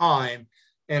over time.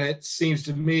 And it seems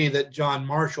to me that John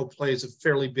Marshall plays a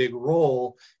fairly big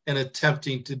role in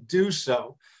attempting to do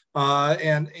so.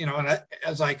 And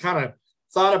as I kind of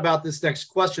thought about this next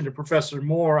question to Professor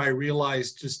Moore, I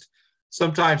realized just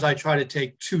sometimes I try to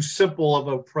take too simple of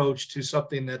an approach to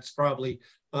something that's probably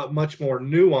much more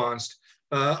nuanced.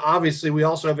 Obviously, we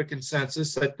also have a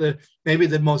consensus that maybe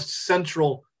the most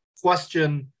central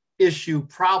question, issue,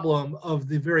 problem of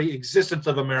the very existence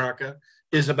of America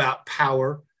is about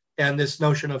power and this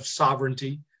notion of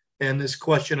sovereignty and this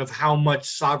question of how much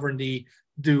sovereignty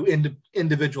do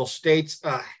individual states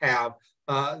have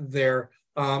there.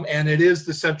 And it is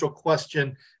the central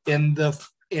question in the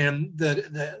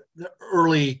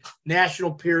early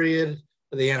national period,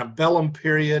 the antebellum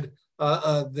period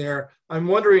there. I'm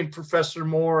wondering, Professor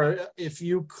Moore, if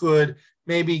you could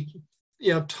maybe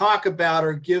talk about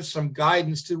or give some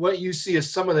guidance to what you see as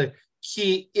some of the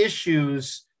key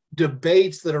issues,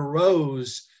 debates that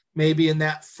arose maybe in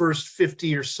that first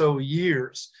 50 or so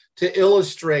years to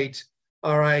illustrate,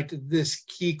 all right, this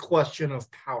key question of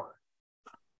power?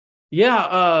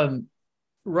 Yeah,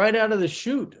 right out of the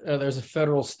chute, there's a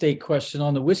federal state question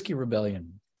on the Whiskey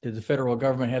Rebellion. Did the federal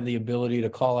government have the ability to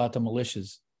call out the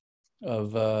militias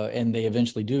of, and they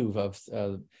eventually do, of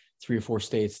 3 or 4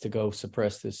 states to go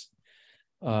suppress this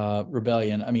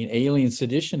rebellion? I mean, Alien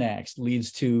Sedition Acts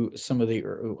leads to some of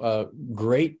the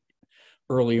great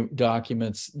early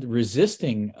documents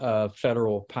resisting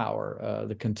federal power,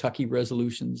 the Kentucky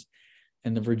resolutions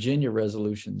and the Virginia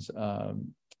resolutions.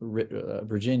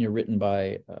 Virginia written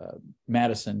by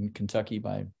Madison, Kentucky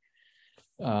by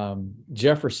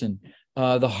Jefferson.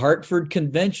 The Hartford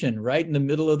Convention, right in the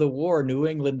middle of the war. New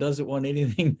England doesn't want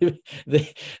anything.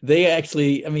 They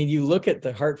actually, I mean, you look at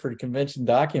the Hartford Convention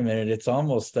document, and it's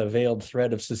almost a veiled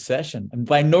threat of secession. And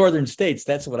by northern states,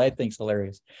 that's what I think is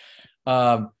hilarious.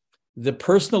 The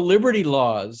personal liberty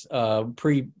laws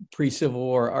pre-Civil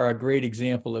War are a great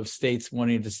example of states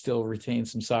wanting to still retain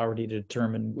some sovereignty to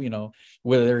determine,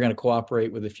 whether they're going to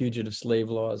cooperate with the fugitive slave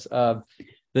laws. The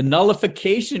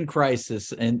nullification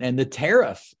crisis and the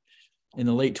tariff in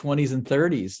the late 20s and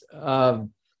 30s.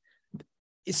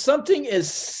 Something as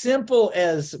simple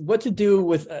as what to do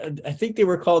with, I think they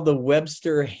were called the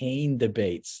Webster-Hayne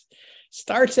debates.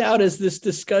 Starts out as this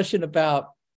discussion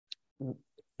about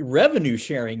revenue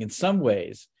sharing in some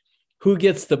ways. Who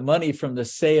gets the money from the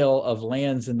sale of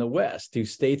lands in the West? Do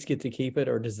states get to keep it,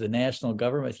 or does the national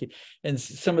government keep? And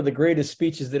some of the greatest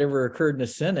speeches that ever occurred in the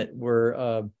Senate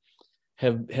were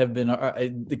have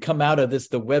been come out of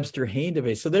the Webster-Hayne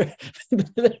debate. So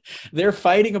they're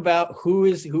fighting about who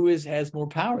has more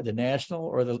power, the national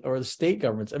or the state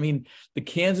governments. I mean, the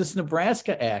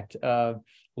Kansas-Nebraska Act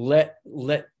let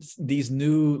these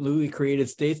newly created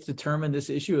states determine this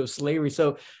issue of slavery.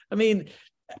 So, I mean,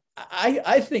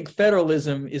 I think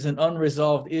federalism is an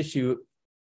unresolved issue.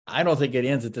 I don't think it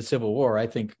ends at the Civil War. I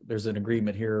think there's an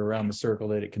agreement here around the circle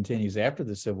that it continues after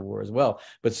the Civil War as well.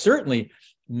 But certainly,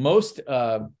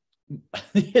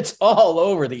 it's all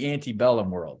over the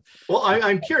antebellum world. Well,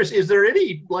 I'm curious, is there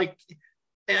any,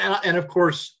 and of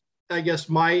course, I guess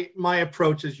my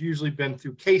approach has usually been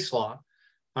through case law,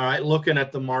 all right, looking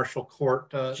at the Marshall Court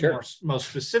Sure. most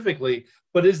specifically,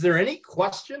 but is there any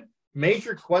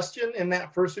major question in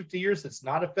that first 50 years that's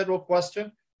not a federal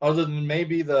question, other than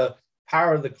maybe the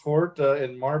power of the court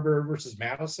in Marbury versus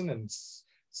Madison and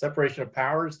separation of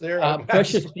powers there?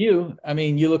 Precious few. I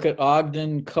mean, you look at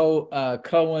Ogden,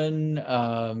 Cohen.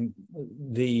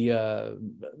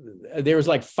 There was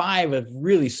like 5 of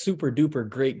really super duper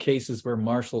great cases where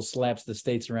Marshall slaps the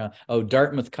states around. Oh,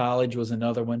 Dartmouth College was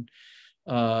another one.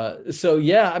 So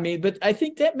yeah, I mean, but I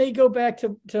think that may go back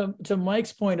to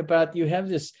Mike's point about you have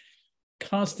this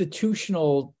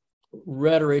constitutional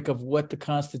rhetoric of what the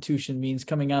Constitution means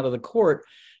coming out of the court,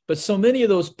 but so many of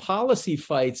those policy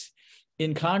fights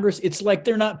in Congress, it's like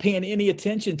they're not paying any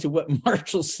attention to what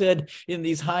Marshall said in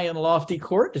these high and lofty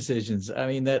court decisions. I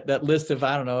mean, that list of,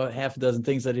 I don't know, half a dozen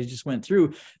things that he just went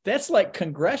through, that's like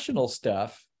congressional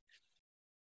stuff.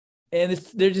 And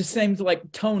they're just saying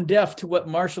like tone deaf to what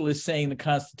Marshall is saying the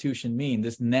Constitution means,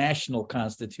 this national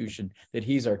Constitution that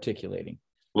he's articulating.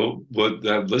 Well, but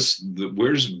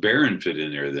where's Barron fit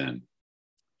in there then?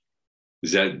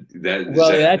 Is that?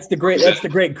 That's the great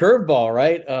curveball,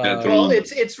 right? Well,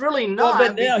 it's really not. Well,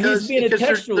 but now he's being a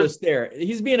textualist there.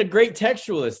 He's being a great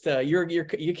textualist.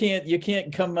 You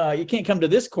can't come to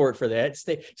this court for that.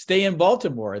 Stay in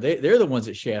Baltimore. They're the ones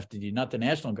that shafted you, not the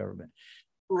national government.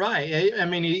 Right. I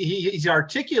mean, he's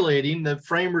articulating the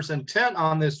framers' intent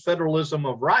on this federalism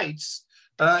of rights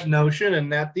notion,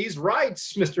 and that these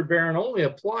rights, Mr. Barron, only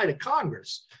apply to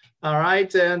Congress. All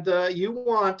right, and you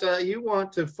want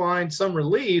to find some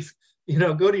relief,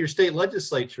 go to your state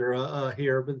legislature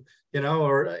here, but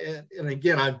and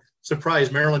again, I'm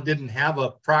surprised Maryland didn't have a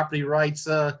property right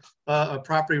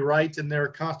in their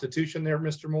constitution there,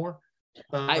 Mr. Moore.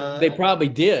 They probably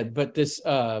did, but this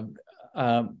I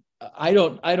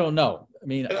don't know. I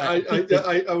mean,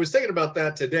 I was thinking about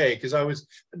that today because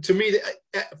to me,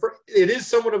 it is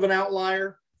somewhat of an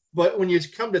outlier. But when you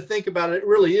come to think about it, it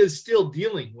really is still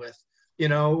dealing with,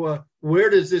 where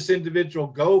does this individual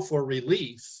go for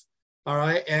relief? All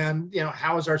right. And,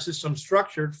 how is our system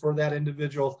structured for that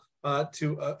individual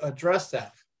to address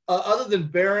that? Other than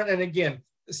Barron, and again,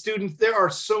 students, there are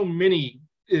so many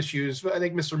issues. I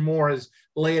think Mr. Moore has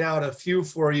laid out a few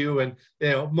for you. And,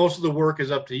 most of the work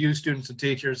is up to you, students and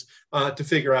teachers, to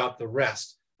figure out the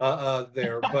rest.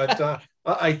 there. But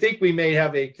I think we may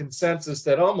have a consensus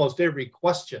that almost every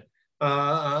question,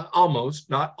 almost,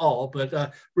 not all,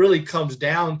 but really comes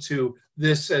down to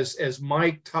this, as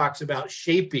Mike talks about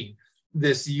shaping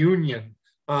this union.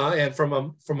 And from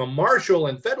a Marshall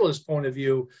and Federalist point of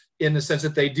view, in the sense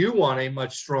that they do want a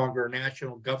much stronger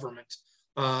national government,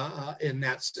 and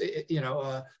that's,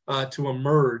 to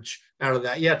emerge out of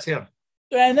that. Yeah, Tim.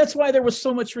 And that's why there was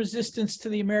so much resistance to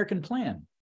the American plan.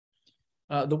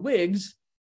 The Whigs,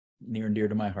 near and dear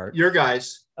to my heart. Your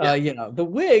guys. The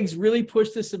Whigs really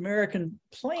pushed this American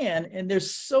plan, and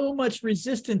there's so much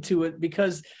resistance to it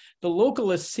because the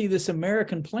localists see this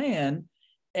American plan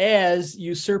as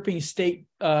usurping state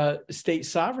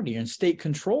sovereignty and state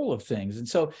control of things. And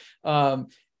so,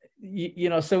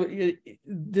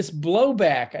 this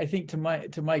blowback, I think,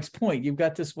 to Mike's point, you've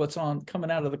got this, what's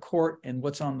coming out of the court and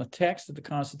what's on the text of the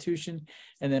Constitution,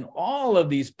 and then all of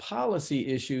these policy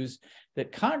issues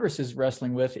that Congress is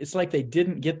wrestling with. It's like they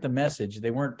didn't get the message.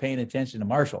 They weren't paying attention to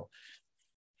Marshall.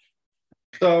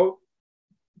 So,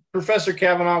 Professor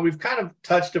Kavanaugh, we've kind of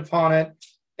touched upon it.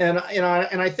 And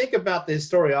I think about the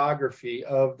historiography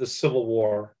of the Civil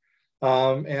War,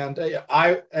 and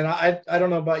I don't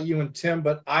know about you and Tim,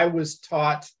 but I was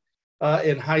taught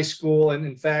in high school, and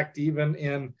in fact even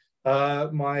in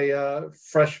my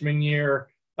freshman year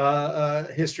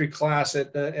history class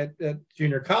at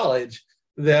junior college,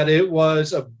 that it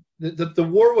was the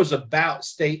war was about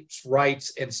states'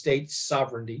 rights and state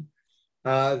sovereignty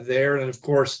there, and of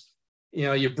course,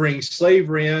 you bring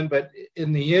slavery in, but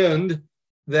in the end,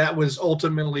 that was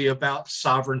ultimately about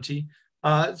sovereignty.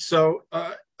 So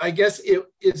I guess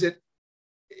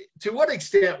to what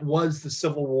extent was the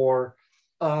Civil War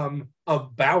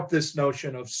about this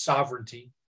notion of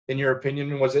sovereignty, in your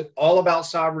opinion? Was it all about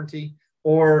sovereignty?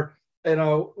 Or,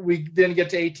 we then get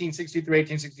to 1863,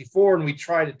 1864, and we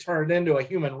try to turn it into a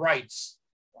human rights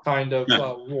kind of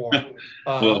war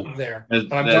there.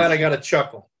 And I'm glad I got a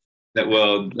chuckle.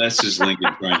 That's just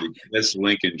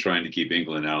Lincoln trying to keep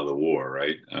England out of the war,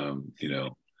 right?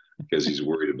 Because he's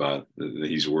worried about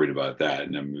that.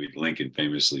 And I mean, Lincoln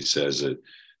famously says that,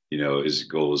 his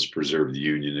goal is to preserve the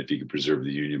Union. If he could preserve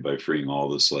the Union by freeing all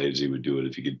the slaves, he would do it.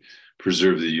 If he could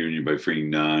preserve the Union by freeing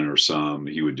none or some,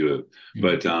 he would do it. Mm-hmm.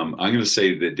 But I'm going to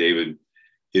say that, David,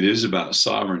 it is about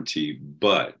sovereignty,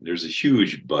 but there's a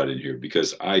huge but in here,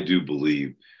 because I do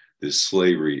believe that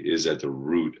slavery is at the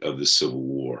root of the Civil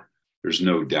War. There's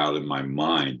no doubt in my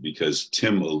mind, because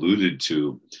Tim alluded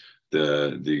to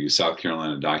the South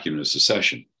Carolina Document of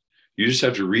Secession. You just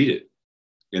have to read it,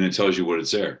 and it tells you what it's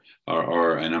there.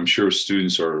 And I'm sure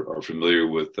students are familiar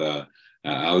with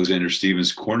Alexander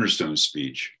Stephens' Cornerstone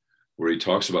speech, where he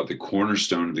talks about the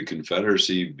cornerstone of the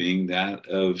Confederacy being that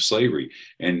of slavery.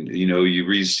 And, you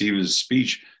read Stephens'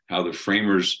 speech, how the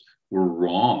framers were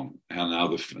wrong, how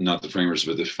now not the framers,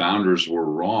 but the founders were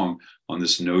wrong on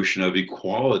this notion of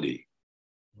equality.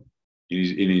 And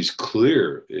he's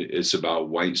clear, it's about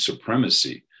white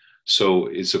supremacy. So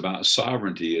it's about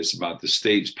sovereignty. It's about the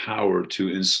state's power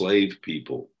to enslave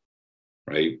people,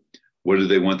 right? What do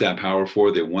they want that power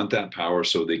for? They want that power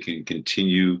so they can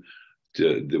continue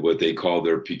what they call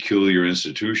their peculiar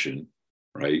institution,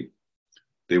 right?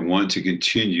 They want to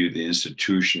continue the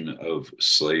institution of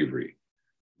slavery.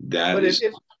 There is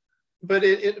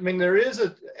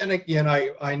and again,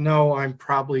 I know I'm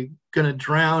probably going to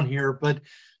drown here, but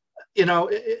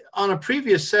on a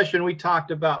previous session, we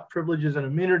talked about privileges and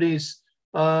immunities,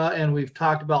 and we've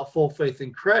talked about full faith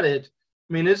and credit.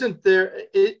 I mean, isn't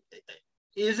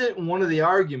one of the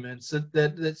arguments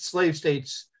that slave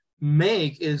states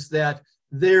make is that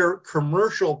their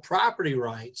commercial property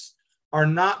rights are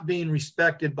not being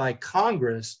respected by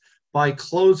Congress by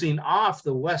closing off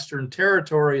the Western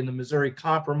Territory and the Missouri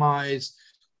Compromise,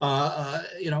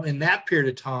 in that period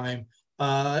of time,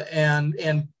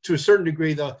 and to a certain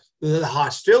degree, the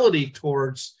hostility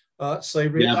towards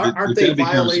slavery. Yeah, aren't they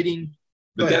violating?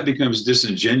 But that becomes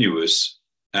disingenuous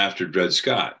after Dred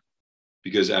Scott,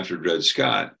 because after Dred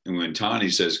Scott, and when Taney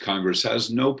says Congress has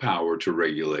no power to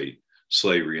regulate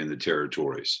slavery in the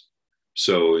territories.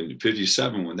 So in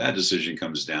 57, when that decision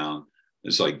comes down,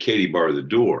 it's like Katie bar the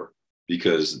door,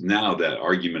 because now that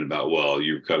argument about, well,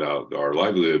 you cut out our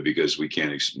livelihood because we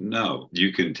can't, no,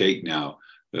 you can take now,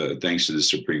 thanks to the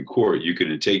Supreme Court, you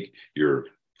can take your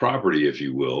property, if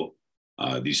you will,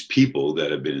 these people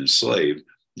that have been enslaved,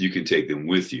 you can take them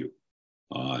with you.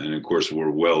 And of course,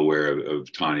 we're well aware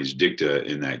of Taney's dicta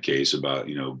in that case about,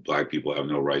 Black people have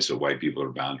no rights that white people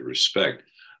are bound to respect.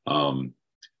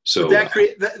 So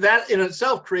that in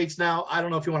itself creates now, I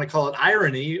don't know if you want to call it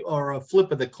irony or a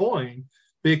flip of the coin,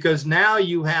 because now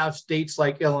you have states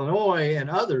like Illinois and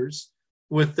others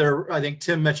with their, I think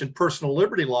Tim mentioned personal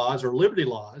liberty laws or liberty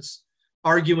laws,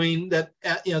 arguing that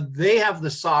they have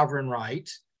the sovereign right,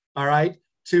 all right,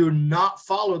 to not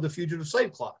follow the fugitive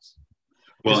slave clause.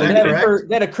 Well,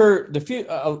 that occurred.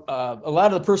 A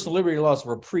lot of the personal liberty laws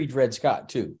were pre-Dred Scott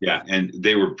too. Yeah, and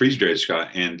they were pre-Dred Scott,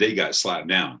 and they got slapped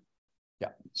down. Yeah,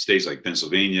 states like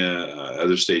Pennsylvania,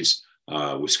 other states,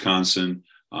 Wisconsin,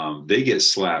 they get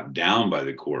slapped down by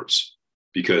the courts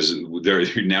because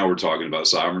now we're talking about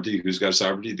sovereignty. Who's got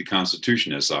sovereignty? The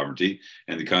Constitution has sovereignty,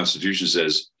 and the Constitution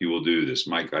says you will do this.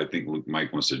 Mike, I think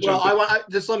Mike wants to jump in. Well,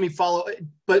 just let me follow.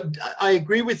 But I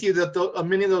agree with you that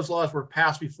many of those laws were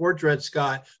passed before Dred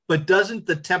Scott, but doesn't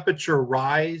the temperature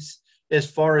rise as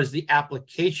far as the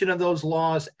application of those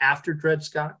laws after Dred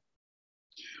Scott?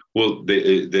 Well,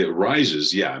 it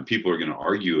rises, yeah, and people are going to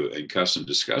argue and cuss and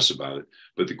discuss about it.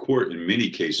 But the court, in many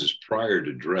cases prior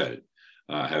to Dred,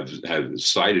 have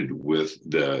sided with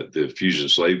the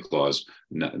fugitive slave clause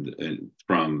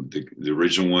from the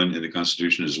original one in the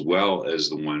Constitution, as well as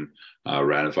the one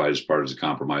ratified as part of the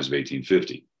Compromise of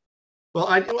 1850. Well,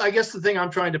 I guess the thing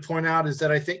I'm trying to point out is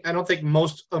that I don't think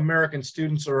most American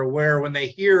students are aware when they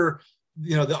hear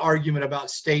the argument about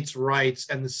states' rights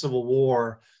and the Civil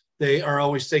War. They are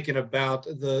always thinking about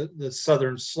the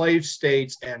southern slave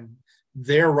states and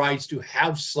their rights to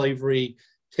have slavery,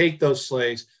 take those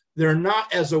slaves. They're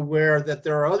not as aware that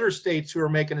there are other states who are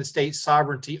making a state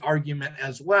sovereignty argument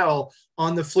as well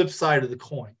on the flip side of the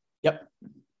coin. Yep.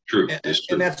 True.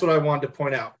 And that's what I wanted to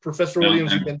point out. Professor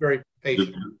Williams has been very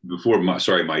patient.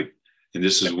 Sorry, Mike, and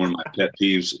this is one of my pet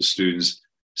peeves, students,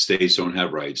 states don't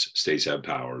have rights, states have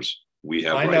powers. We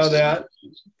have rights. I know that.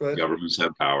 But governments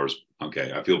have powers.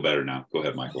 Okay, I feel better now. Go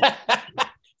ahead, Michael.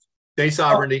 State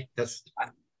sovereignty.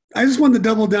 I just wanted to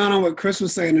double down on what Chris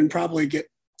was saying and probably get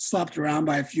slapped around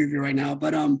by a few of you right now.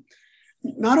 But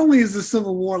not only is the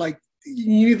Civil War, like,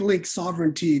 you need to link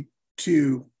sovereignty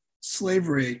to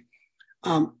slavery.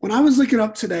 When I was looking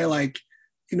up today, like,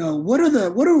 what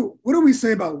do we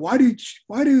say about why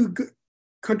do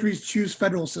countries choose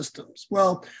federal systems?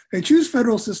 Well, they choose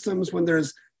federal systems when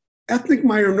there's ethnic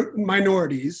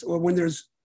minorities or when there's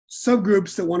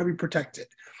subgroups that want to be protected.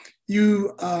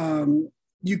 You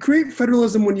create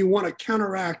federalism when you want to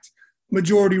counteract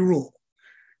majority rule.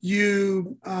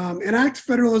 You enact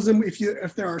federalism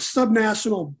if there are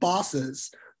subnational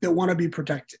bosses that want to be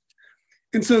protected.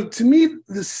 And so, to me,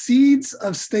 the seeds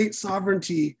of state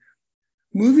sovereignty,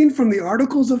 moving from the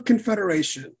Articles of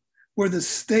Confederation, where the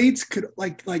states could,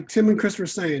 like Tim and Chris were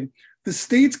saying, the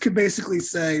states could basically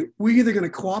say, we're either going to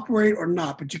cooperate or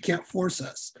not, but you can't force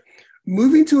us.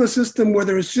 Moving to a system where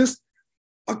there's just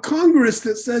a Congress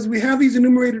that says we have these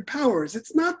enumerated powers.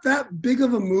 It's not that big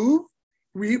of a move,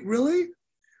 really,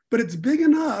 but it's big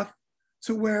enough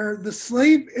to where the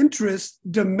slave interest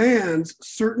demands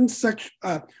certain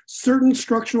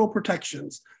structural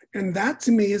protections. And that,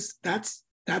 to me, that's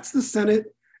the Senate,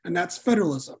 and that's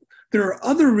federalism. There are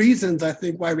other reasons, I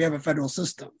think, why we have a federal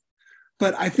system.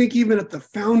 But I think even at the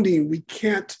founding,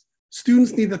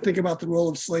 students need to think about the role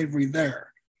of slavery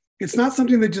there. It's not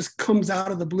something that just comes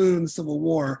out of the blue in the Civil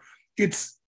War.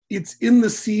 It's in the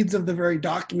seeds of the very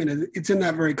document. It's in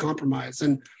that very compromise.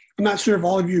 And I'm not sure if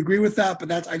all of you agree with that,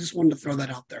 but I just wanted to throw that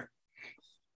out there.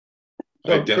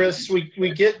 So, Chris,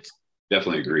 we get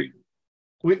definitely agree.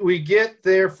 We get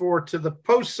therefore to the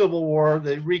post-Civil War,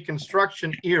 the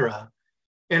Reconstruction era,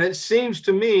 and it seems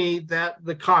to me that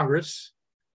the Congress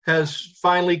has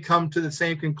finally come to the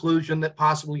same conclusion that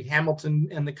possibly Hamilton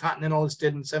and the Continentalists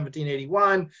did in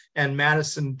 1781 and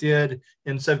Madison did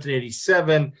in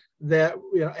 1787. That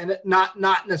and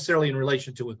not necessarily in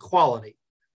relation to equality,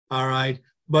 all right.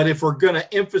 But if we're going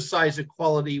to emphasize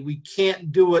equality, we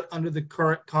can't do it under the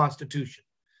current Constitution.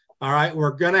 All right,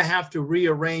 we're going to have to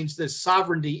rearrange this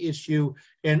sovereignty issue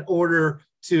in order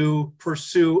to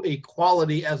pursue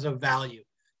equality as a value.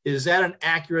 Is that an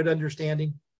accurate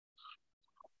understanding?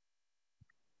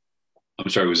 I'm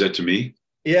sorry, was that to me?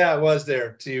 Yeah, it was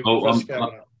there to you.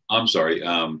 I'm sorry.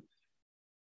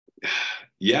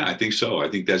 Yeah, I think so. I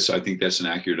think that's an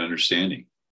accurate understanding.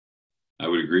 I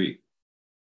would agree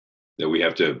that we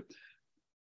have to.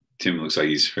 Tim looks like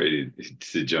he's ready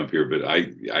to jump here, but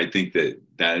I think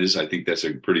that's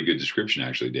a pretty good description,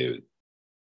 actually, David.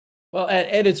 Well,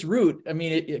 at its root, I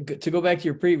mean, to go back to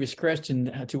your previous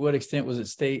question, to what extent was it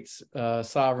states'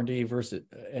 sovereignty versus,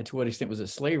 and to what extent was it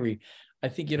slavery? I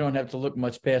think you don't have to look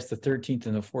much past the 13th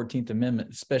and the 14th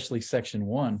Amendment, especially Section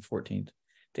 1, 14th,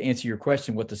 to answer your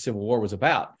question what the Civil War was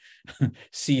about.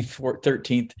 See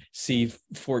 13th, see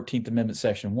 14th Amendment,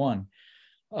 Section 1.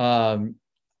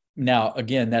 Now,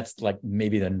 again, that's like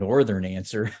maybe the northern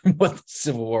answer, what the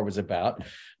Civil War was about.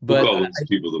 But we'll call those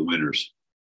people the winners.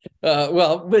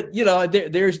 Well, but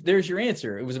there's your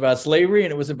answer. It was about slavery,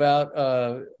 and it was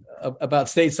about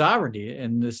state sovereignty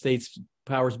and the state's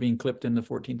powers being clipped in the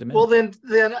 14th Amendment. Well, then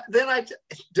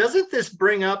doesn't this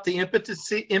bring up the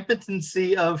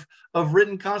impotency of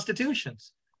written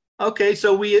constitutions? Okay,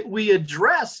 so we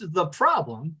address the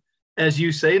problem, as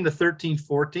you say, in the 13th,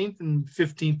 14th, and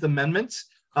 15th Amendments.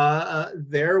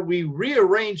 There we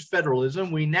rearrange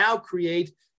federalism. We now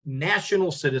create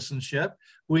national citizenship.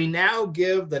 We now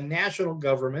give the national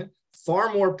government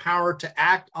far more power to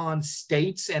act on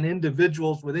states and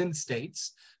individuals within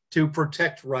states to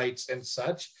protect rights and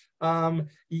such.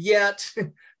 Yet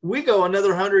we go another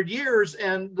 100 years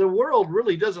and the world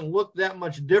really doesn't look that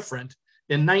much different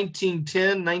in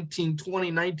 1910,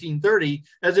 1920, 1930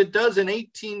 as it does in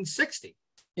 1860.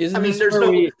 Isn't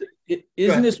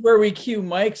this where we cue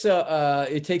Mike's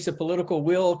it takes a political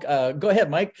will? Go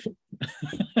ahead, Mike.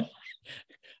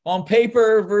 On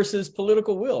paper versus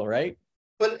political will, right?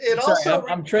 But it Sorry, also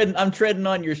I'm treading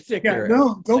on your stick here.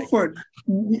 No, go for it.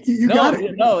 You got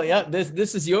it. No, yeah,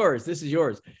 this is yours. This is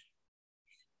yours.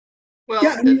 Well,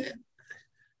 yeah,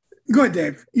 go ahead,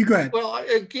 Dave. You go ahead. Well,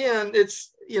 again, it's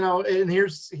and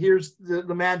here's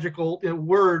the magical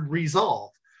word resolve.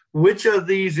 Which of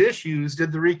these issues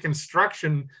did the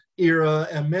Reconstruction era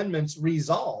amendments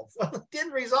resolve? Well, it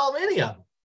didn't resolve any of them.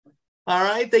 All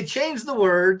right, they changed the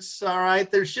words. All right,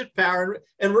 there's shift power,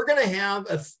 and we're going to have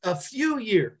a few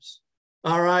years,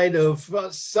 all right, of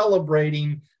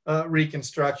celebrating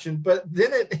Reconstruction, but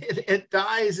then it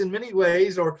dies in many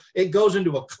ways, or it goes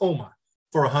into a coma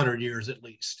for 100 years at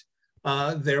least.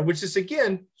 There, which is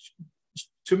again,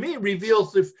 to me,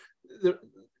 reveals the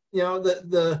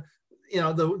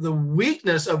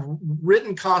weakness of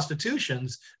written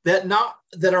constitutions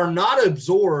that are not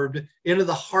absorbed into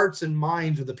the hearts and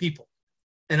minds of the people.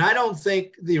 And I don't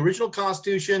think the original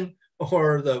Constitution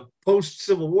or the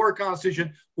post-Civil War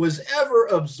Constitution was ever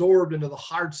absorbed into the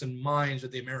hearts and minds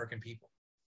of the American people.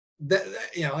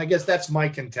 I guess that's my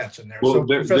contention there. Well,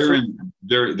 So,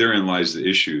 therein lies the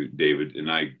issue, David.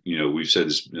 And we've said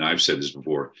this, and I've said this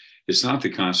before. It's not the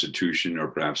Constitution or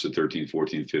perhaps the 13th,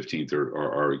 14th, 15th,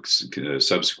 or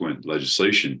subsequent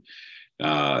legislation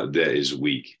that is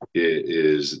weak. It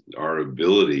is our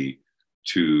ability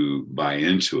to buy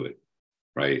into it,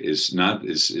 right? It's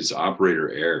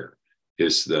operator error.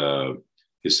 It's the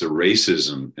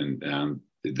racism and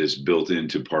that's built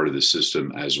into part of the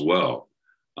system as well.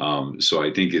 So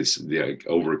I think it's the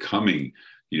overcoming,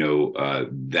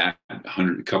 that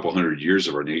couple hundred years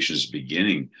of our nation's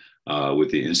beginning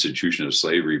with the institution of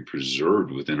slavery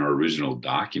preserved within our original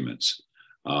documents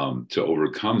to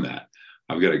overcome that.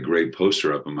 I've got a great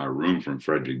poster up in my room from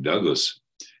Frederick Douglass,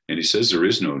 and he says there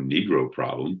is no Negro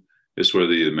problem. It's whether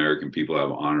the American people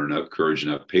have honor enough, courage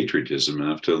enough, patriotism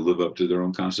enough to live up to their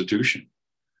own Constitution.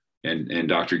 And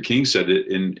Dr. King said it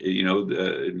in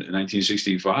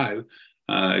 1965.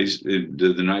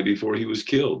 The night before he was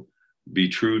killed, be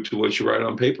true to what you write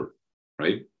on paper,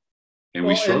 right? And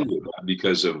we struggle with that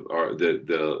because of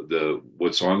the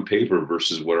what's on paper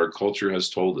versus what our culture has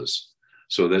told us.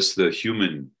 So that's the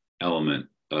human element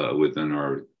within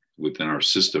our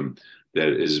system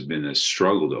that has been a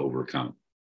struggle to overcome.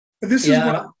 This is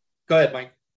what. Go ahead,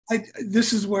 Mike.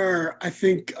 This is where I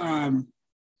think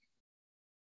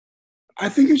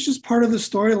it's just part of the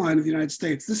storyline of the United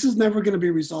States. This is never going to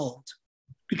be resolved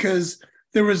because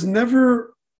there was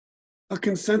never a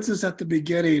consensus at the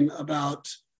beginning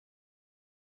about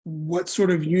what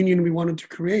sort of union we wanted to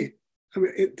create. I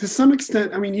mean, to some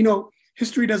extent,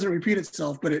 history doesn't repeat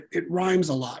itself, but it rhymes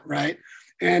a lot, right?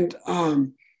 And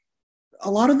a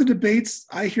lot of the debates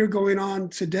I hear going on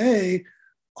today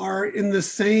are in the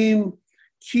same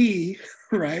key,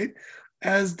 right,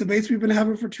 as debates we've been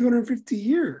having for 250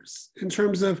 years in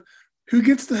terms of who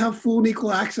gets to have full and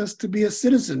equal access to be a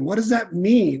citizen. What does that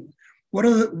mean?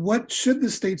 What should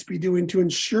the states be doing to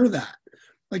ensure that?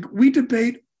 Like we don't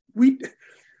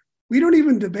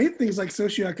even debate things like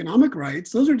socioeconomic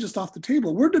rights. Those are just off the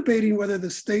table. We're debating whether the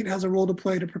state has a role to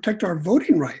play to protect our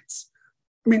voting rights.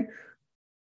 I mean,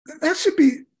 that should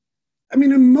be,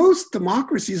 in most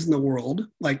democracies in the world,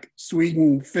 like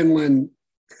Sweden, Finland,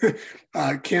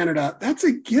 Canada, that's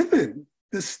a given.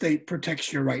 The state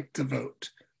protects your right to vote.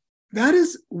 That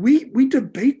is, we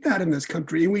debate that in this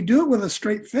country, and we do it with a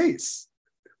straight face.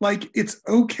 Like it's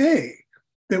okay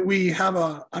that we have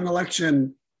an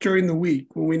election during the week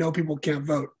when we know people can't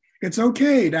vote. It's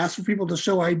okay to ask for people to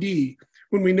show ID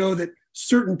when we know that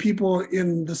certain people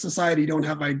in the society don't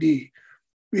have ID.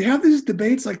 We have these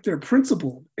debates like they're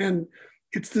principled, and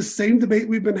it's the same debate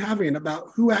we've been having about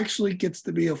who actually gets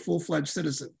to be a full-fledged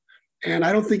citizen. And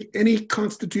I don't think any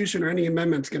constitution or any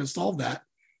amendment is going to solve that.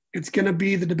 it's going to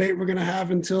be the debate we're going to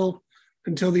have until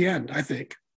the end, I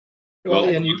think. Well,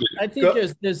 Well, and you, I think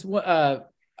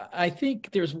I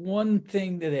think there's one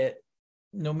thing that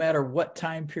no matter what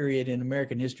time period in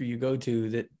American history you go to,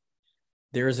 that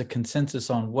there is a consensus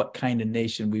on what kind of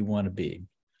nation we want to be.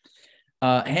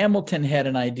 Hamilton had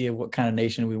an idea of what kind of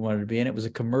nation we wanted to be, and it was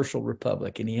a commercial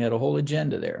republic, and he had a whole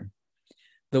agenda there.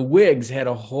 The Whigs had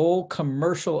a whole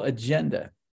commercial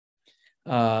agenda,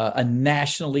 a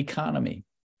national economy.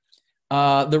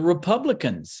 The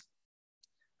Republicans,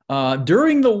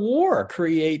 during the war,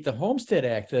 create the Homestead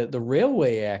Act, the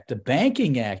Railway Act, the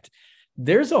Banking Act.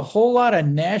 There's a whole lot of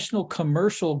national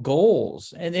commercial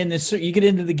goals. And then you get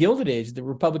into the Gilded Age. The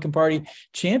Republican Party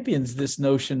champions this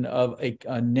notion of a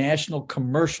national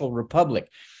commercial republic.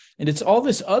 And it's all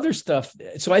this other stuff.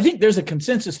 So I think there's a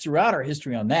consensus throughout our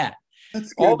history on that.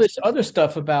 That's good. All this other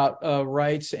stuff about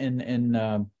rights and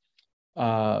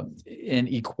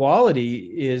equality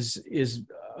is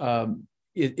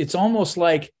it's almost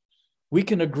like we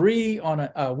can agree on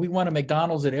we want a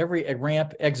McDonald's at every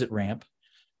exit ramp.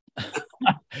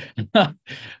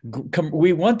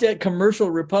 We want that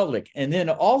commercial republic, and then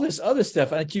all this other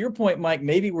stuff. And to your point, Mike,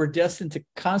 maybe we're destined to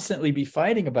constantly be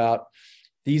fighting about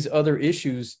these other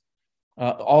issues.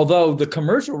 Although the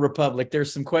commercial republic,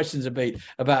 there's some questions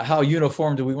about how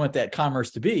uniform do we want that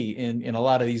commerce to be in a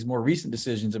lot of these more recent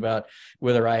decisions about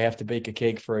whether I have to bake a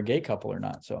cake for a gay couple or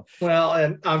not. So, well,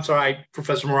 and I'm sorry,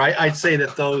 Professor Moore, I'd say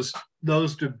that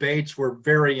those debates were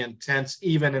very intense,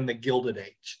 even in the Gilded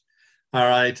Age. All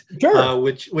right, sure.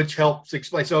 Which helps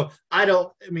explain. So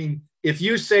if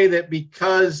you say that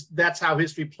because that's how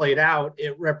history played out,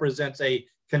 it represents a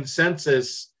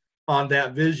consensus on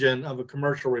that vision of a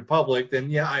commercial republic, then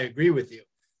yeah, I agree with you.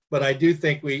 But I do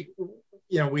think we'd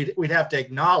have to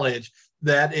acknowledge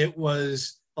that it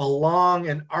was a long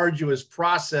and arduous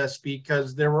process,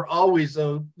 because there were always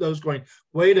those going,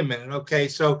 wait a minute, okay,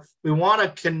 so we want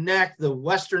to connect the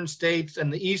Western states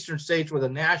and the Eastern states with a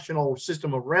national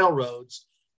system of railroads.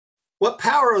 What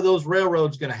power are those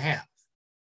railroads going to have?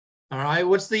 All right,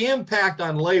 what's the impact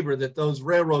on labor that those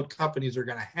railroad companies are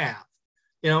going to have?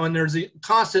 And there's the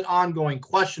constant ongoing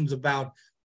questions about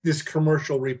this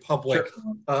commercial republic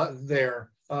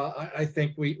there. I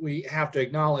think we have to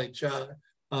acknowledge.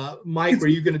 Mike, were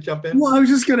you going to jump in? Well, I was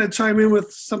just going to chime in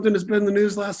with something that's been in the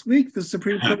news last week. The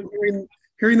Supreme Court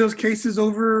hearing those cases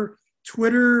over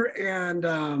Twitter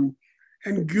and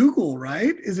Google,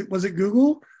 right? Was it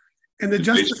Google? And the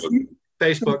justice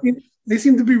Facebook. They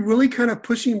seem to be really kind of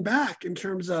pushing back in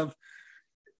terms of,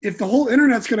 if the whole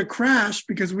internet's going to crash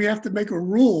because we have to make a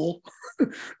rule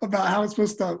about how it's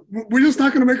supposed to, we're just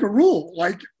not going to make a rule,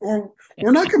 or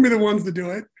we're not going to be the ones to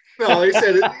do it. No, they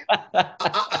said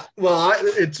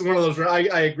it's one of those.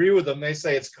 I agree with them. They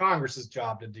say it's Congress's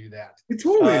job to do that. It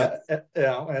totally is.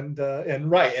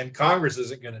 And Congress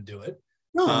isn't going to do it.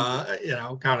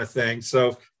 No. Kind of thing.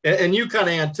 So, and you kind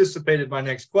of anticipated my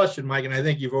next question, Mike, and I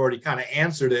think you've already kind of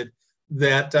answered it.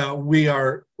 That we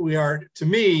are, to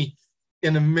me,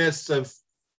 in the midst of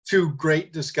two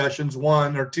great discussions,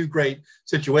 two great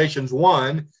situations.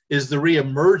 One is the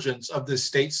reemergence of this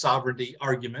state sovereignty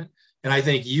argument. And I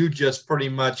think you just pretty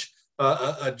much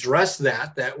addressed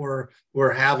that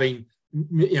we're having,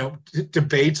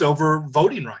 debates over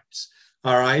voting rights.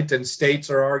 All right. And states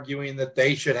are arguing that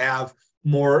they should have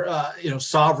more,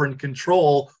 sovereign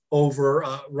control over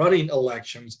running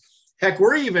elections. Heck,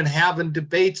 we're even having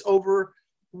debates over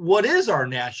what is our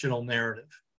national narrative.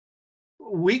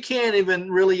 We can't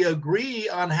even really agree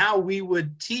on how we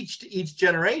would teach to each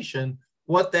generation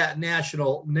what that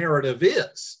national narrative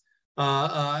is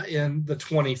in the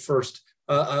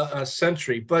 21st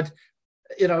century. But,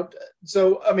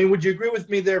 would you agree with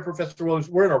me there, Professor Williams?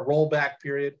 We're in a rollback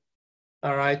period,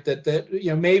 all right,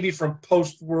 that maybe from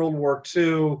post-World War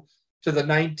II to the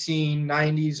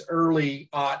 1990s, early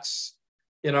aughts,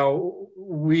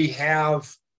 we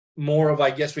have more of, I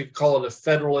guess we could call it a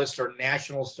federalist or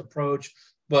nationalist approach,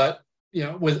 but,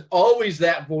 with always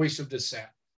that voice of dissent,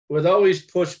 with always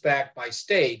pushback by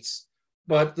states,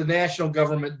 but the national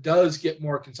government does get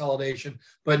more consolidation.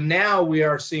 But now we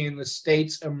are seeing the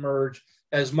states emerge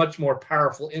as much more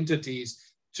powerful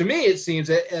entities. To me, it seems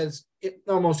as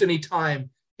almost any time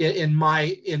in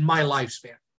my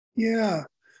lifespan. Yeah,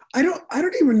 I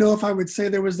don't even know if I would say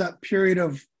there was that period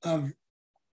of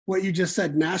what you just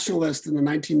said, nationalist in the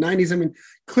 1990s. I mean,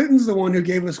 Clinton's the one who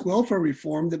gave us welfare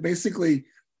reform that basically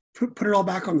put it all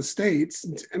back on the states.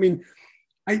 I mean,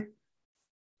 I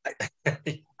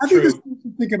think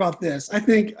think about this.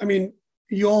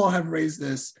 You all have raised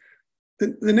this.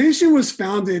 The nation was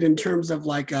founded in terms of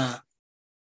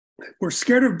we're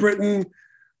scared of Britain.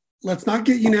 let's not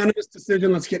get unanimous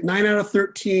decision. Let's get 9 out of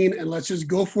 13 and let's just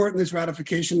go for it in this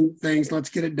ratification things. Let's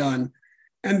get it done.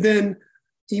 And then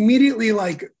immediately,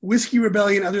 like Whiskey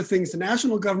Rebellion, other things, the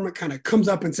national government kind of comes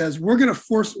up and says, we're going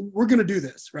to do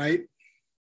this, right?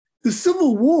 The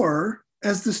Civil War,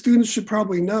 as the students should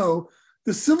probably know,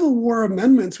 the Civil War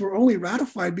amendments were only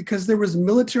ratified because there was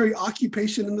military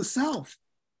occupation in the South.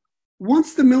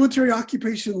 Once the military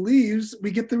occupation leaves,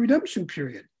 we get the redemption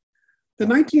period. The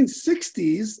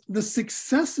 1960s, the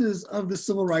successes of the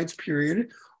civil rights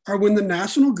period are when the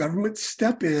national government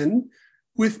step in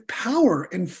with power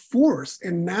and force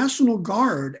and National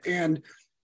Guard and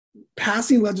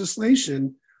passing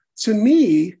legislation. To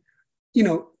me, you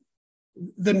know,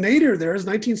 the nadir there is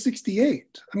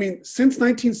 1968. I mean, since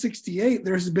 1968,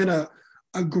 there's been a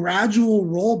gradual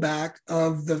rollback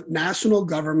of the national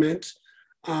government.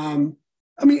 I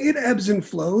mean, it ebbs and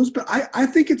flows, but I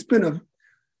think it's been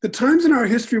the times in our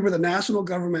history where the national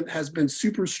government has been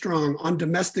super strong on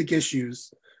domestic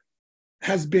issues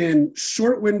has been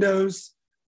short windows.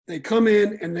 They come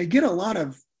in and they get a lot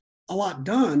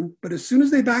done, but as soon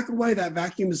as they back away, that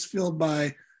vacuum is filled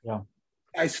by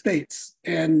states,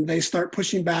 and they start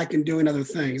pushing back and doing other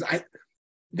things.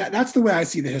 That's the way I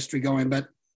see the history going, but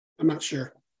I'm not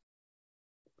sure.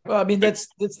 Well, I mean, that's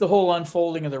the whole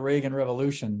unfolding of the Reagan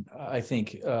Revolution. I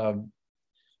think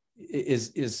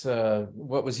is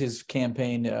what was his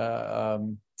campaign?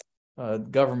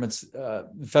 Government's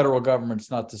federal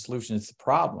government's not the solution; it's the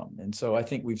problem. And so I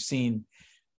think we've seen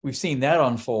that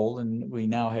unfold, and we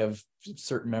now have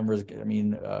certain members. I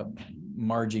mean,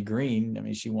 Margie Green. I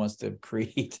mean, she wants to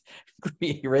create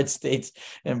red states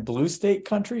and blue state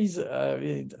countries.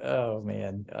 Oh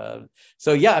man.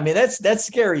 So yeah, I mean that's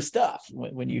scary stuff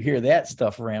when you hear that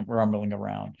stuff rumbling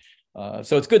around.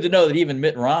 So it's good to know that even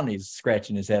Mitt Romney's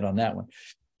scratching his head on that one.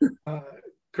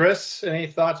 Chris, any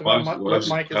thoughts about what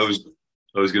Mike is?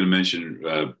 I was going to mention,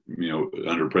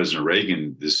 under President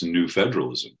Reagan, this new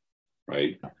federalism,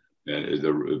 right?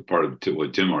 The part of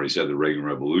what Tim already said, the Reagan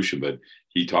Revolution, but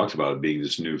he talked about it being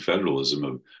this new federalism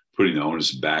of putting the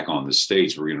onus back on the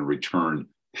states. We're going to return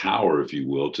power, if you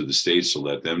will, to the states to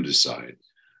let them decide,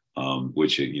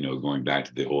 which, going back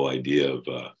to the whole idea of,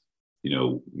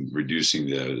 reducing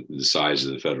the size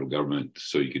of the federal government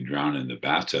so you could drown in the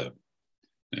bathtub.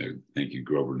 Thank you,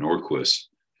 Grover Norquist,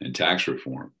 and tax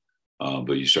reform.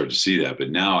 But you start to see that.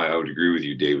 But now I would agree with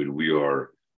you, David.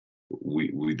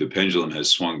 The pendulum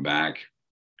has swung back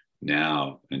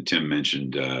now. And Tim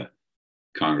mentioned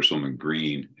Congresswoman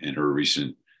Green and her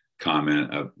recent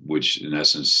comment, which in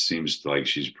essence seems like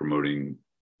she's promoting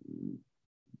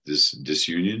this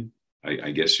disunion.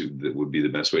 I guess that would be the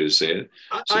best way to say it.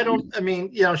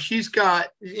 She's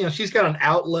got an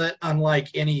outlet unlike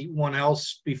anyone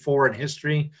else before in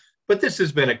history, but this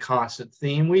has been a constant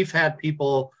theme. We've had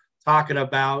people talking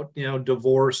about,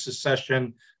 divorce,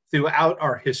 secession throughout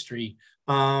our history.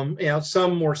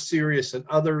 Some more serious than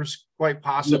others, quite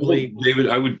possibly. David,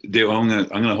 I'm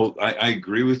gonna hold. I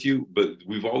agree with you, but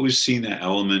we've always seen that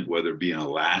element, whether it be in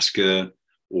Alaska,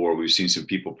 or we've seen some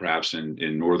people perhaps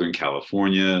in Northern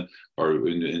California, or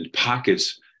in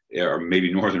pockets, or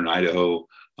maybe Northern Idaho.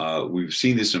 We've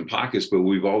seen this in pockets, but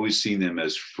we've always seen them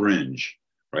as fringe,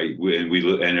 right?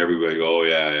 And everybody go, oh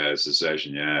yeah,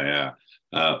 secession, yeah.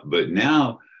 But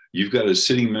now you've got a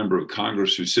sitting member of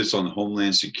Congress who sits on the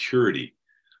Homeland Security.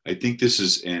 I think this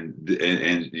is, and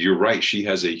you're right, she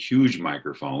has a huge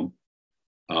microphone.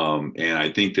 And I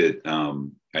think that,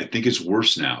 I think it's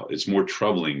worse now. It's more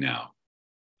troubling now.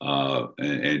 I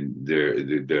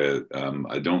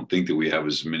don't think that we have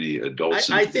as many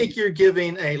adults. I think you're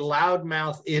giving a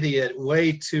loudmouth idiot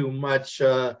way too much,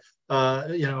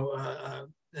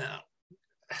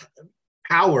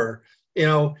 power.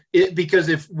 Because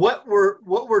if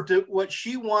what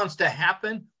she wants to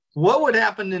happen, what would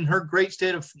happen in her great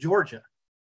state of Georgia?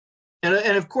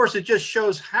 And of course, it just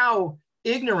shows how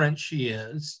ignorant she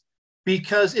is,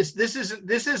 because this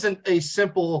isn't a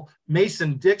simple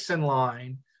Mason-Dixon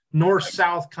line,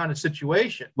 north-south kind of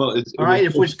situation. Well, all right.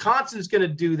 If Wisconsin's going to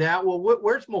do that, well,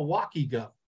 where's Milwaukee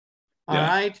go? All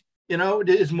right.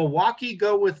 Does Milwaukee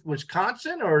go with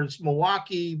Wisconsin, or does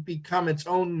Milwaukee become its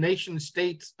own nation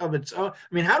state of its own?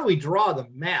 I mean, how do we draw the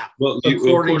map? Well,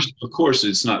 of course,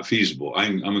 it's not feasible.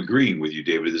 I'm agreeing with you,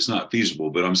 David. It's not feasible,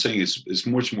 but I'm saying it's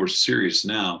much more serious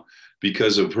now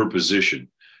because of her position.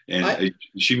 And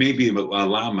she may be a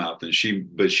loudmouth,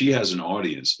 but she has an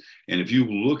audience. And if you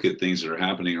look at things that are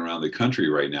happening around the country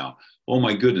right now, oh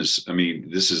my goodness! I mean,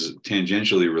 this is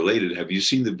tangentially related. Have you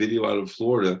seen the video out of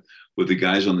Florida with the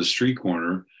guys on the street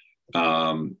corner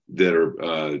that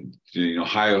are,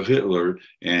 Heil Hitler,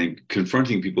 and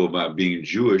confronting people about being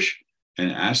Jewish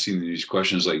and asking these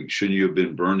questions like, shouldn't you have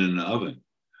been burned in an oven?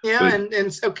 Yeah,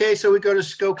 and okay, so we go to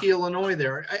Skokie, Illinois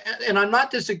there. And I'm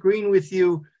not disagreeing with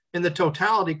you in the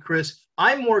totality, Chris.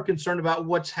 I'm more concerned about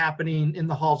what's happening in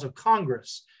the halls of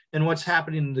Congress and what's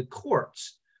happening in the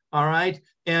courts. All right.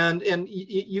 And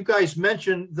you guys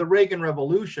mentioned the Reagan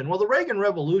Revolution. Well, the Reagan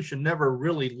Revolution never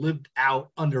really lived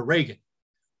out under Reagan.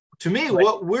 To me, right,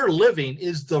 what we're living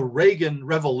is the Reagan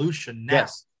Revolution now.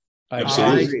 Yes.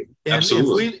 Absolutely. Right? And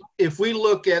absolutely. if we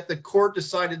look at, the court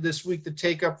decided this week to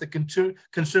take up the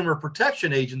Consumer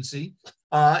Protection Agency,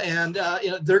 and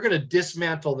they're going to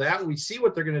dismantle that. We see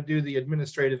what they're going to do, the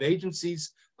administrative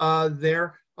agencies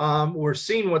there. We're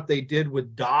seeing what they did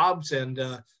with Dobbs and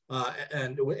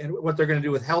what they're going to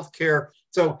do with healthcare.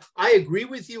 So I agree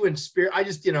with you in spirit. I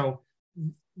just,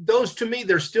 those to me,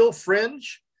 they're still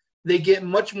fringe. They get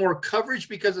much more coverage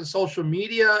because of social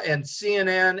media and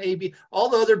CNN, AB, all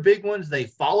the other big ones. They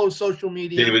follow social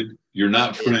media. David, you're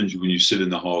not fringe when you sit in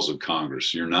the halls of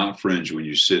Congress. You're not fringe when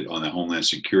you sit on the Homeland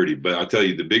Security. But I'll tell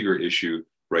you, the bigger issue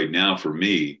right now for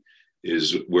me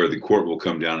is where the court will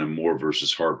come down in Moore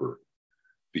versus Harper,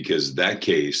 because that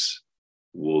case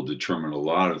will determine a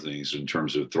lot of things in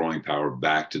terms of throwing power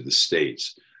back to the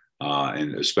states,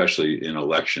 and especially in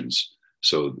elections.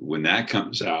 So when that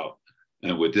comes out,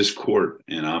 and with this court,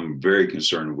 and I'm very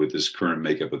concerned with this current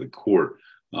makeup of the court,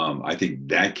 I think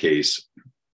that case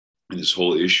and this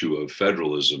whole issue of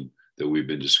federalism that we've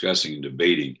been discussing and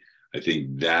debating, I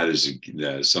think that is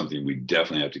something we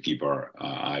definitely have to keep our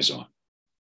eyes on.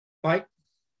 Mike?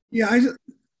 Yeah,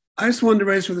 I just wanted to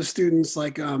raise for the students,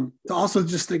 like, to also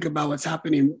just think about what's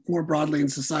happening more broadly in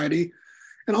society.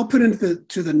 And I'll put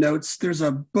into the notes, there's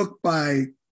a book by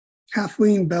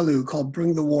Kathleen Belew called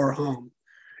Bring the War Home.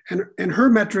 And her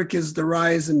metric is the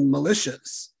rise in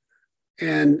militias.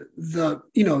 And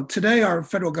today our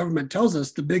federal government tells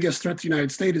us the biggest threat to the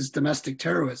United States is domestic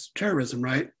terrorism,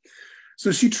 right?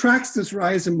 So she tracks this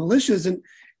rise in militias,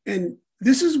 and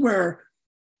this is where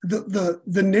the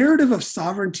narrative of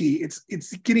sovereignty,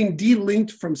 it's getting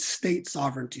delinked from state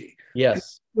sovereignty.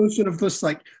 Yes. The notion of this,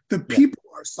 like, the people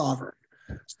are sovereign.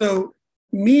 So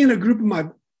me and a group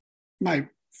of my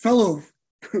fellow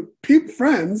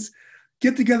friends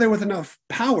get together with enough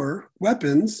power,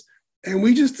 weapons, and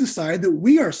we just decide that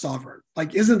we are sovereign.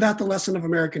 Like, isn't that the lesson of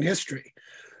American history?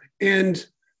 And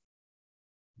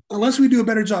unless we do a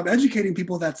better job educating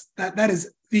people, that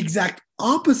is the exact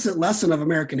opposite lesson of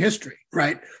American history,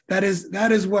 right? That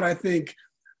is what I think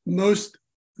most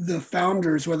the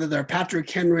founders, whether they're Patrick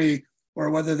Henry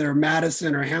or whether they're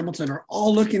Madison or Hamilton, are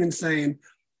all looking and saying,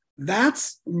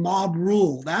 that's mob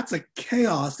rule. That's a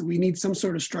chaos that we need some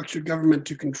sort of structured government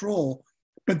to control.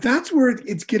 But that's where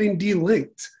it's getting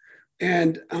delinked.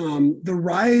 And the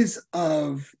rise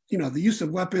of, the use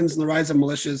of weapons and the rise of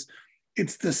militias,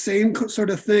 it's the same sort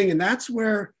of thing. And that's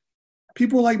where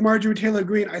people like Marjorie Taylor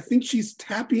Greene, I think she's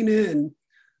tapping in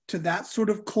to that sort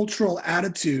of cultural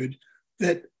attitude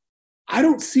that I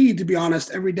don't see, to be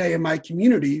honest, every day in my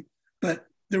community, but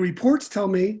the reports tell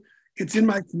me it's in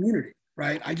my community,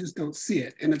 right? I just don't see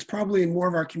it. And it's probably in more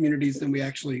of our communities than we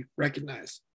actually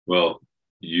recognize. Well,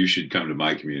 you should come to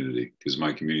my community, because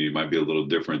my community might be a little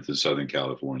different than Southern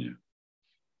California.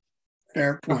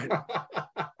 Fair point.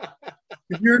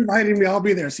 If you're inviting me, I'll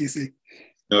be there, Cece.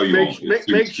 No, you won't.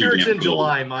 Make sure it's in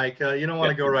July, Mike. You don't want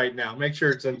to go right now. Make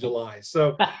sure it's in July.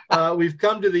 So we've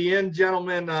come to the end,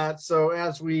 gentlemen. So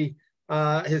as we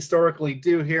historically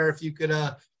do here, if you could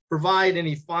provide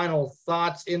any final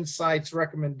thoughts, insights,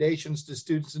 recommendations to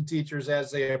students and teachers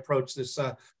as they approach this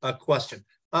question.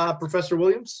 Professor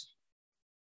Williams?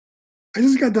 I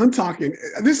just got done talking.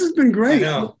 This has been great. I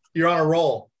know. You're on a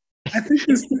roll. I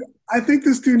think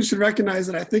the students should recognize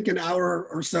that. I think an hour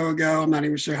or so ago, I'm not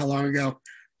even sure how long ago,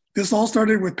 this all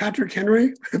started with Patrick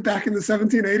Henry back in the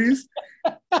 1780s.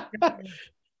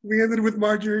 We ended with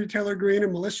Marjorie Taylor Greene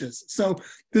and militias. So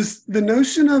the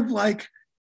notion of, like,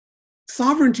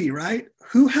 sovereignty, right?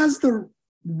 Who has the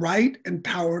right and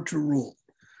power to rule?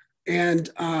 And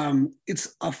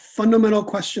it's a fundamental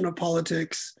question of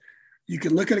politics. You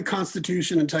can look at a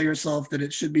constitution and tell yourself that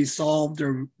it should be solved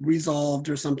or resolved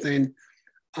or something.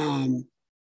 In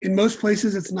most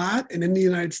places it's not, and in the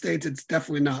United States it's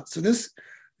definitely not. So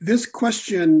this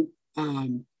question,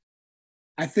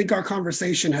 I think our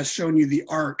conversation has shown you the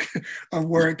arc of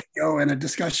where it can go in a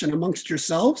discussion amongst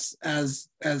yourselves as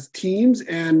teams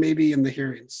and maybe in the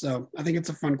hearings. So I think it's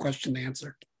a fun question to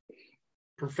answer.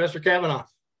 Professor Kavanaugh.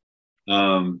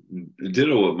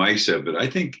 Ditto what Mike said, but I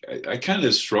think I kind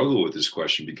of struggle with this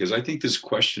question, because I think this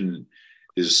question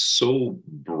is so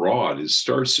broad. It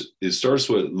starts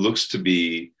what looks to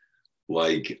be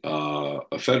like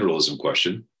a federalism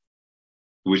question,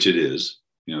 which it is,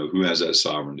 who has that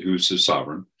sovereignty, who's the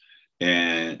sovereign,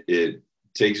 and it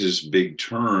takes this big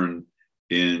turn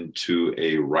into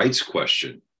a rights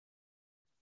question,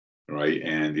 right?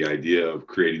 And the idea of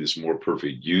creating this more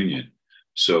perfect union.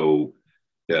 So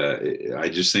I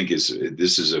just think this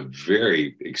is a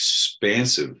very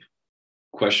expansive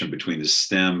question between the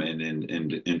stem and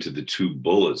into the two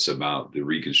bullets about the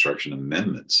Reconstruction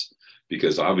amendments,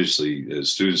 because obviously,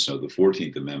 as students know, the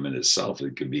 14th Amendment itself,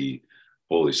 it could be,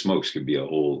 holy smokes, could be a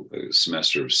whole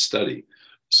semester of study.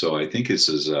 So I think this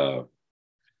is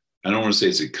I don't want to say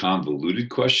it's a convoluted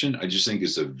question. I just think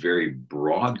it's a very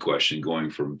broad question going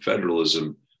from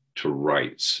federalism to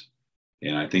rights.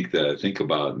 And I think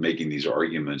about making these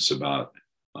arguments about,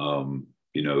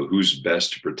 who's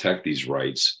best to protect these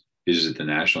rights. Is it the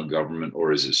national government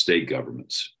or is it state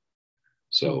governments?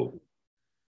 So,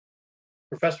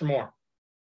 Professor Moore.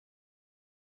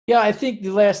 Yeah, I think the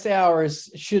last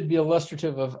hours should be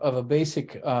illustrative of a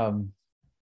basic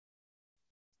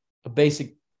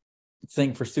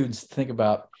thing for students to think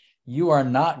about. You are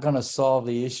not going to solve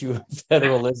the issue of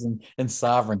federalism and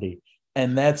sovereignty,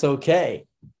 and that's okay.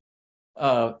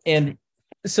 And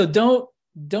so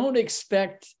don't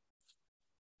expect.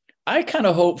 I kind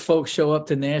of hope folks show up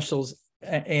to nationals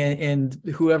and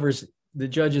whoever's the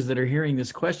judges that are hearing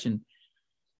this question,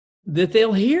 that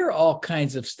they'll hear all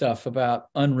kinds of stuff about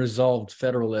unresolved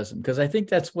federalism, because I think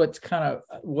that's what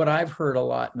I've heard a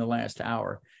lot in the last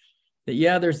hour. That,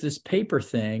 yeah, there's this paper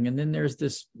thing, and then there's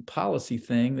this policy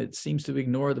thing that seems to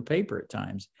ignore the paper at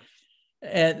times.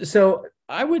 And so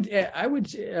I would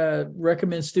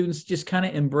recommend students just kind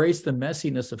of embrace the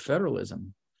messiness of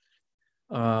federalism.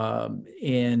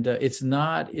 It's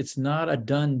not a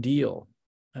done deal.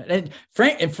 And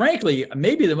frankly,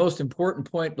 maybe the most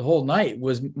important point the whole night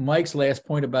was Mike's last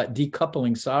point about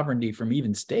decoupling sovereignty from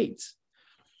even states.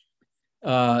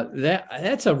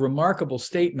 That's a remarkable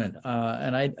statement,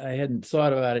 and I hadn't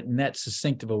thought about it in that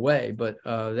succinct of a way. But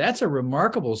that's a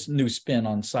remarkable new spin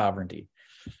on sovereignty.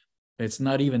 It's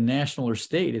not even national or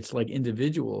state; it's like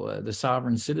individual, the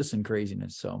sovereign citizen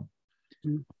craziness. So,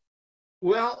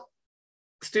 well,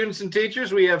 students and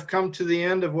teachers, we have come to the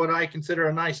end of what I consider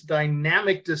a nice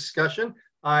dynamic discussion.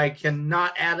 I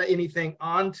cannot add anything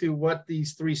on to what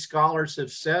these three scholars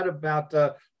have said about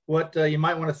what you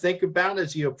might want to think about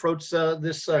as you approach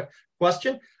this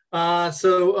question.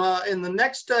 So in the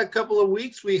next couple of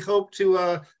weeks, we hope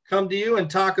to come to you and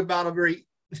talk about a very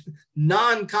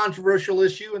non-controversial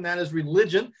issue, and that is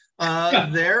religion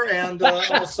there. And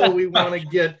also we want to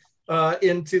get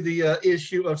into the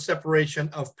issue of separation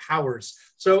of powers.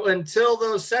 So until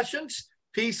those sessions,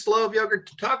 peace, love,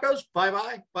 yogurt, tacos.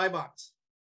 Bye-bye. Bye, box.